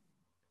 right?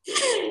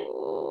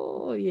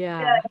 Oh,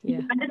 yeah.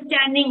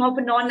 Understanding of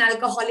a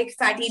non-alcoholic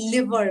fatty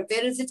liver.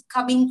 Where is it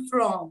coming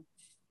from?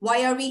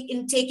 Why are we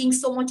intaking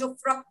so much of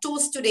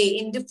fructose today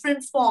in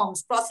different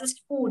forms?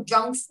 Processed food,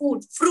 junk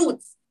food,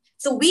 fruits.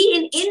 So we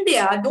in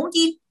India don't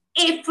eat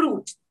a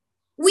fruit.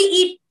 We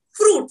eat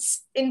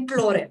fruits in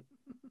plural.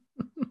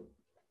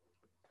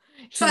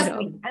 Trust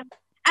me.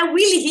 And we'll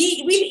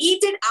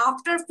eat it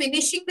after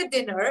finishing the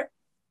dinner.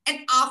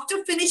 And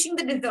after finishing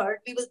the dessert,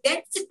 we will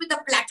then sit with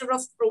a platter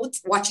of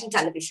fruits watching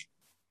television.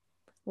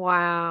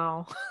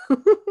 Wow.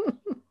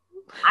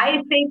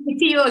 I say,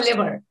 pity your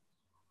liver.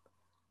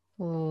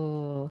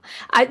 Oh,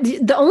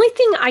 the only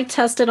thing I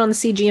tested on the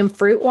CGM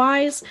fruit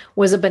wise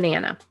was a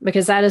banana,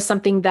 because that is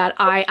something that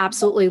I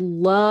absolutely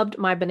loved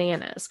my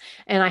bananas,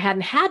 and I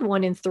hadn't had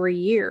one in 3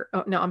 years.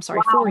 Oh, no, I'm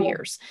sorry, 4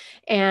 years.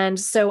 And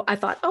so I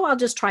thought, oh, I'll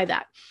just try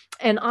that.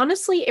 And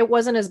honestly, it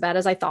wasn't as bad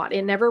as I thought.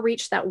 It never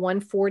reached that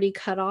 140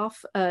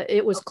 cutoff.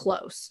 It was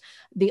close.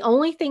 The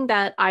only thing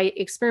that I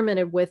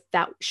experimented with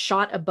that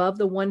shot above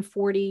the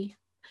 140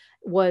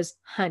 was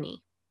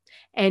honey.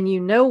 And you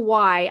know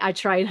why I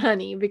tried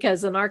honey?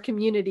 Because in our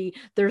community,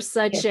 there's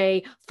such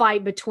a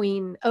fight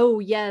between, oh,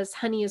 yes,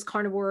 honey is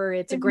carnivore.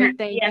 It's a great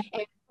thing. And,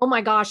 oh my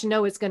gosh,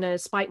 no, it's going to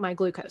spike my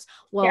glucose.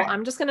 Well,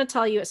 I'm just going to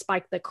tell you, it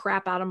spiked the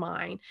crap out of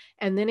mine.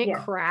 And then it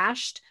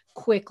crashed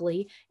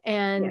quickly.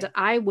 And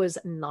I was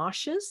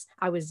nauseous.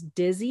 I was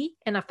dizzy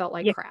and I felt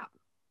like crap.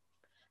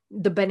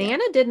 The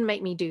banana didn't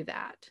make me do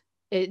that.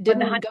 It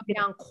didn't go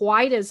down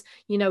quite as,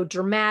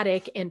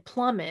 dramatic and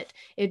plummet.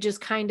 It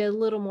just kind of a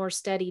little more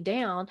steady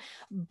down,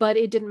 but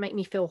it didn't make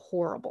me feel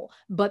horrible.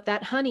 But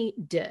that honey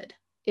did.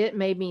 It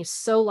made me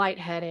so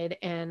lightheaded,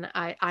 and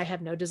I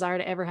have no desire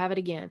to ever have it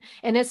again.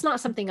 And it's not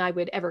something I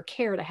would ever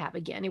care to have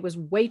again. It was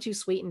way too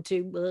sweet and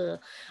too,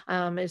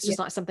 it's just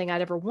not something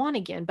I'd ever want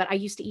again. But I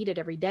used to eat it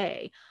every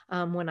day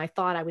when I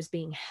thought I was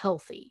being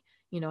healthy,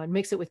 and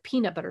mix it with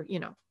peanut butter,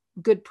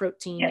 good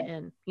protein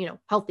and,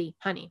 healthy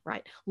honey,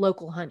 right?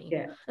 Local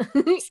honey.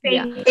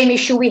 Same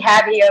issue we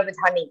have here with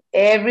honey.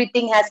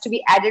 Everything has to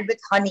be added with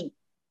honey.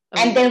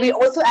 And then we're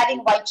also adding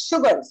white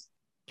sugars.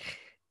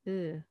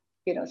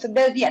 So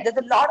there's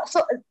a lot.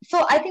 So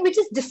I think we're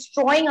just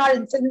destroying our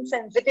insulin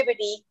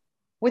sensitivity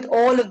with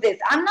all of this.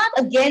 I'm not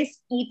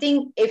against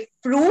eating a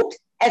fruit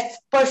as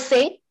per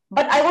se,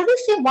 but I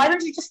always say, why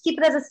don't you just keep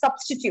it as a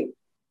substitute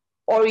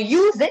or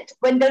use it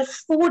when there's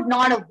food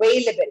not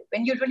available,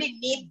 when you really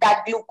need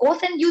that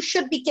glucose, and you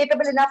should be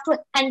capable enough to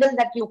handle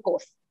that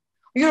glucose.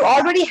 You're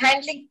already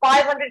handling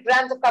 500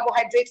 grams of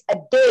carbohydrates a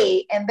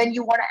day, and then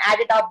you want to add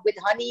it up with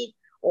honey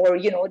or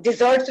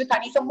desserts with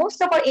honey. So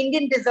most of our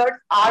Indian desserts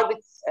are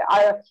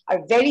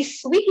very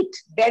sweet,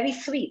 very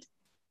sweet.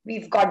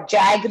 We've got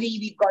jaggery,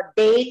 we've got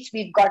dates,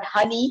 we've got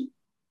honey,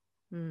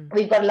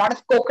 we've got a lot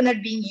of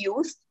coconut being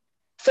used.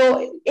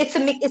 So it's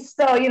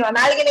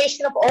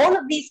amalgamation of all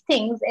of these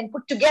things and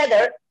put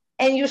together,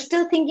 and you're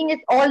still thinking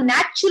it's all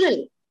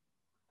natural.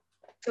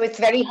 So it's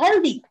very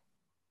healthy.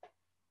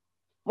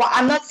 Well,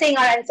 I'm not saying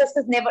our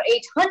ancestors never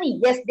ate honey.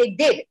 Yes, they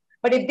did.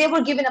 But if they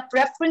were given a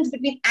preference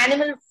between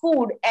animal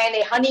food and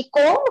a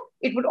honeycomb,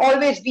 it would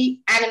always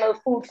be animal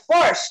food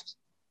first.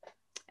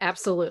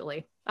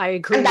 Absolutely. I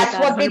agree with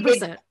that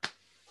 100%.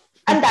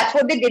 And that's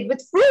what they did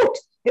with fruit.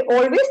 They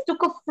always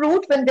took a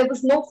fruit when there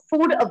was no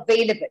food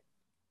available.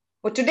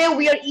 But today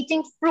we are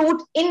eating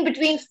fruit in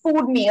between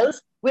food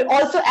meals. We're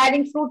also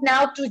adding fruit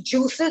now to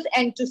juices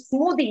and to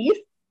smoothies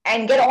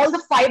and get all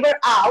the fiber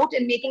out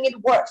and making it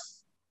worse.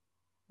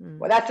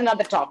 Well, that's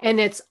another topic. And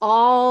it's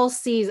all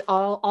seasons,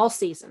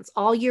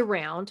 all year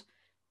round.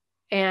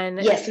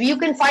 And yes, you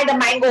can find a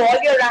mango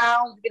all year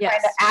round. You can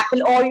find an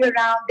apple all year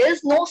round.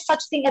 There's no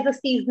such thing as a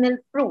seasonal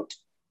fruit.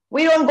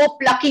 We don't go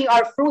plucking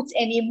our fruits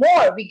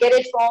anymore. We get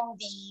it from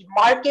the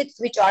markets,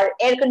 which are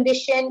air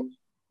conditioned.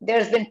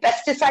 There's been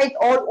pesticides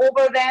all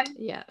over them.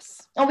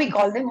 Yes. And we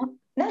call them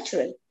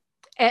natural.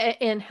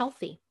 And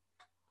healthy.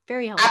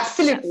 Very healthy.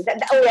 Absolutely.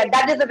 Yes.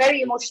 That is a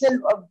very emotional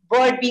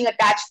word being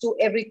attached to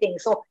everything.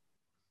 So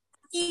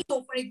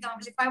keto, for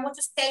example, if I want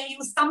to sell you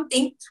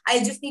something, I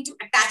just need to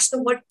attach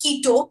the word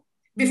keto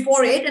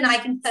before it and I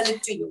can sell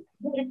it to you.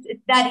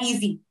 It's that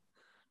easy.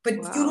 But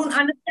you don't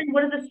understand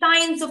what is the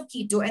science of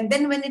keto. And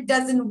then when it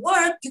doesn't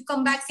work, you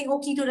come back saying, oh,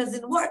 keto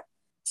doesn't work.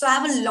 So I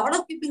have a lot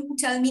of people who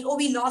tell me, oh,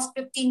 we lost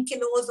 15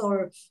 kilos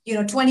or,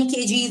 20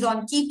 kgs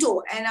on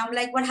keto. And I'm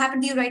like, what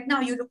happened to you right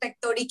now? You look like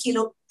 30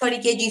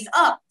 kgs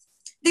up.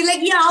 They're like,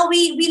 yeah,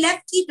 we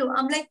left keto.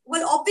 I'm like,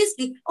 well,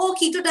 obviously,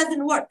 keto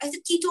doesn't work. I said,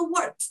 keto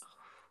works.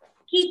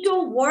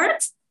 Keto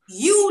works.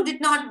 You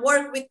did not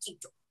work with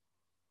keto.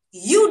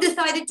 You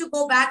decided to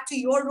go back to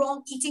your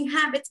wrong eating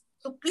habits.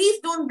 So please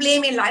don't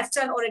blame a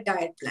lifestyle or a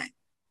diet plan.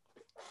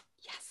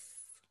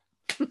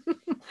 Yes.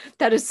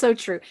 That is so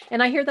true.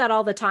 And I hear that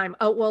all the time.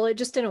 Oh, well, it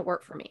just didn't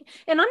work for me.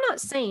 And I'm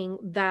not saying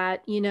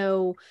that,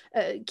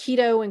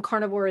 keto and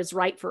carnivore is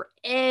right for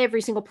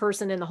every single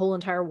person in the whole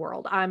entire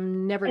world.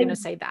 I'm never going to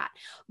say that.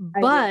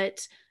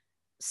 But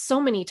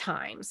so many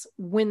times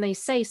when they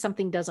say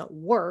something doesn't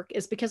work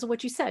is because of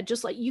what you said.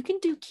 Just like you can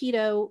do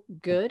keto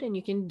good and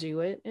you can do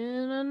it in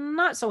a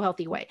not so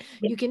healthy way.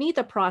 You can eat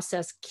the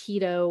processed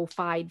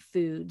keto-fied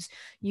foods.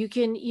 You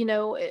can,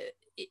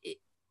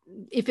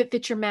 if it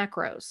fits your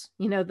macros,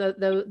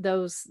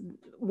 those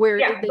where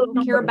they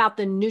don't care about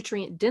the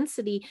nutrient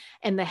density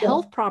and the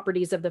health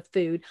properties of the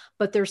food,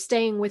 but they're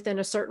staying within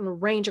a certain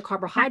range of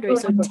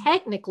carbohydrates. So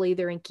technically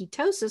they're in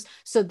ketosis.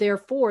 So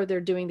therefore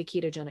they're doing the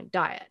ketogenic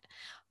diet.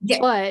 Yeah.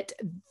 But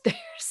there's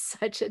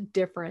such a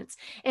difference.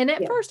 And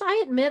at first,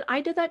 I admit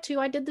I did that too.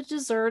 I did the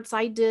desserts.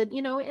 I did,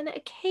 and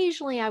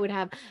occasionally I would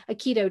have a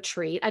keto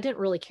treat. I didn't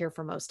really care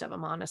for most of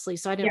them, honestly.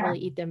 So I didn't really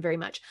eat them very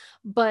much.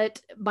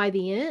 But by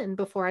the end,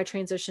 before I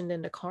transitioned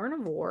into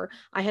carnivore,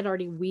 I had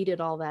already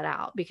weeded all that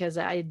out because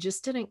I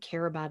just didn't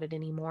care about it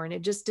anymore. And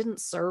it just didn't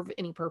serve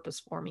any purpose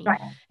for me. Right.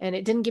 And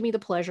it didn't give me the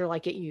pleasure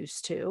like it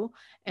used to.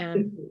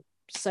 And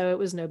so it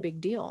was no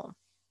big deal.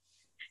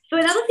 So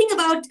another thing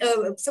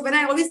about, so when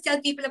I always tell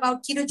people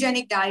about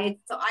ketogenic diet,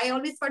 so I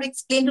always try to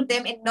explain to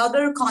them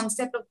another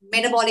concept of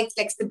metabolic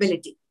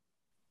flexibility.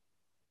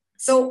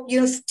 So,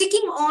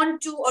 sticking on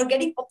to or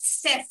getting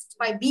obsessed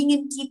by being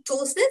in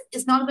ketosis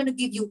is not going to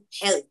give you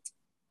health.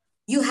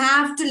 You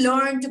have to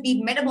learn to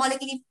be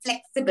metabolically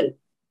flexible.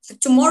 So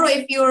tomorrow,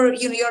 if you're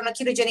on a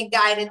ketogenic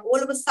diet and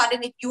all of a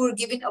sudden, if you were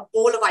given a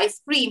bowl of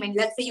ice cream and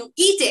let's say you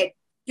eat it,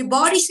 your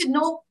body should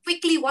know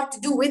quickly what to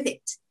do with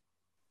it.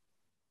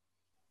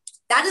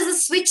 That is a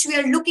switch we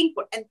are looking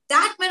for. And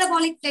that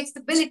metabolic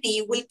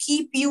flexibility will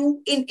keep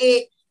you in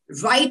a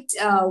right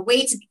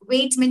weight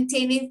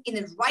maintenance, in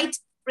a right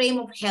frame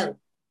of health.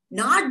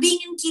 Not being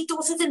in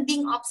ketosis and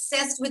being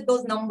obsessed with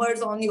those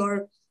numbers on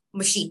your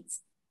machines.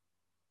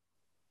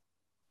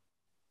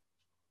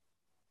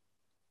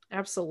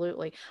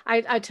 Absolutely.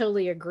 I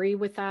totally agree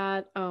with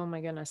that. Oh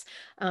my goodness.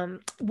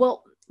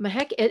 Well,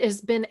 Mehek, it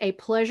has been a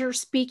pleasure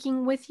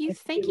speaking with you.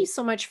 Thank you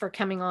so much for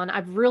coming on.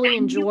 I've really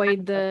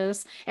enjoyed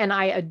this and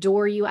I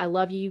adore you. I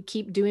love you.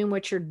 Keep doing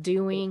what you're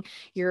doing.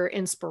 You're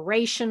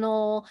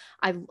inspirational.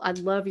 I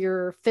love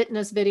your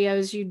fitness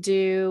videos you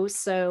do.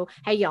 So,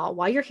 hey, y'all,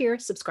 while you're here,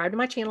 subscribe to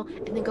my channel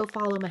and then go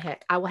follow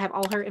Mehek. I will have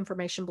all her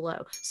information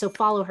below. So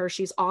follow her.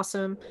 She's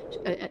awesome,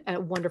 a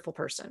wonderful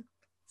person.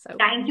 So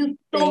thank you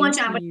so much,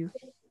 Amber. you.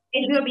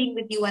 Pleasure being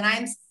with you, and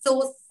I'm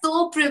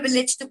so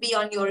privileged to be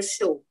on your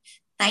show.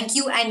 Thank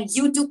you, and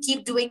you too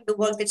keep doing the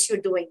work that you're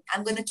doing.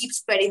 I'm going to keep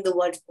spreading the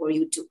word for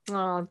you too.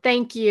 Oh,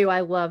 thank you.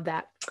 I love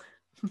that.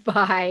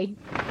 Bye.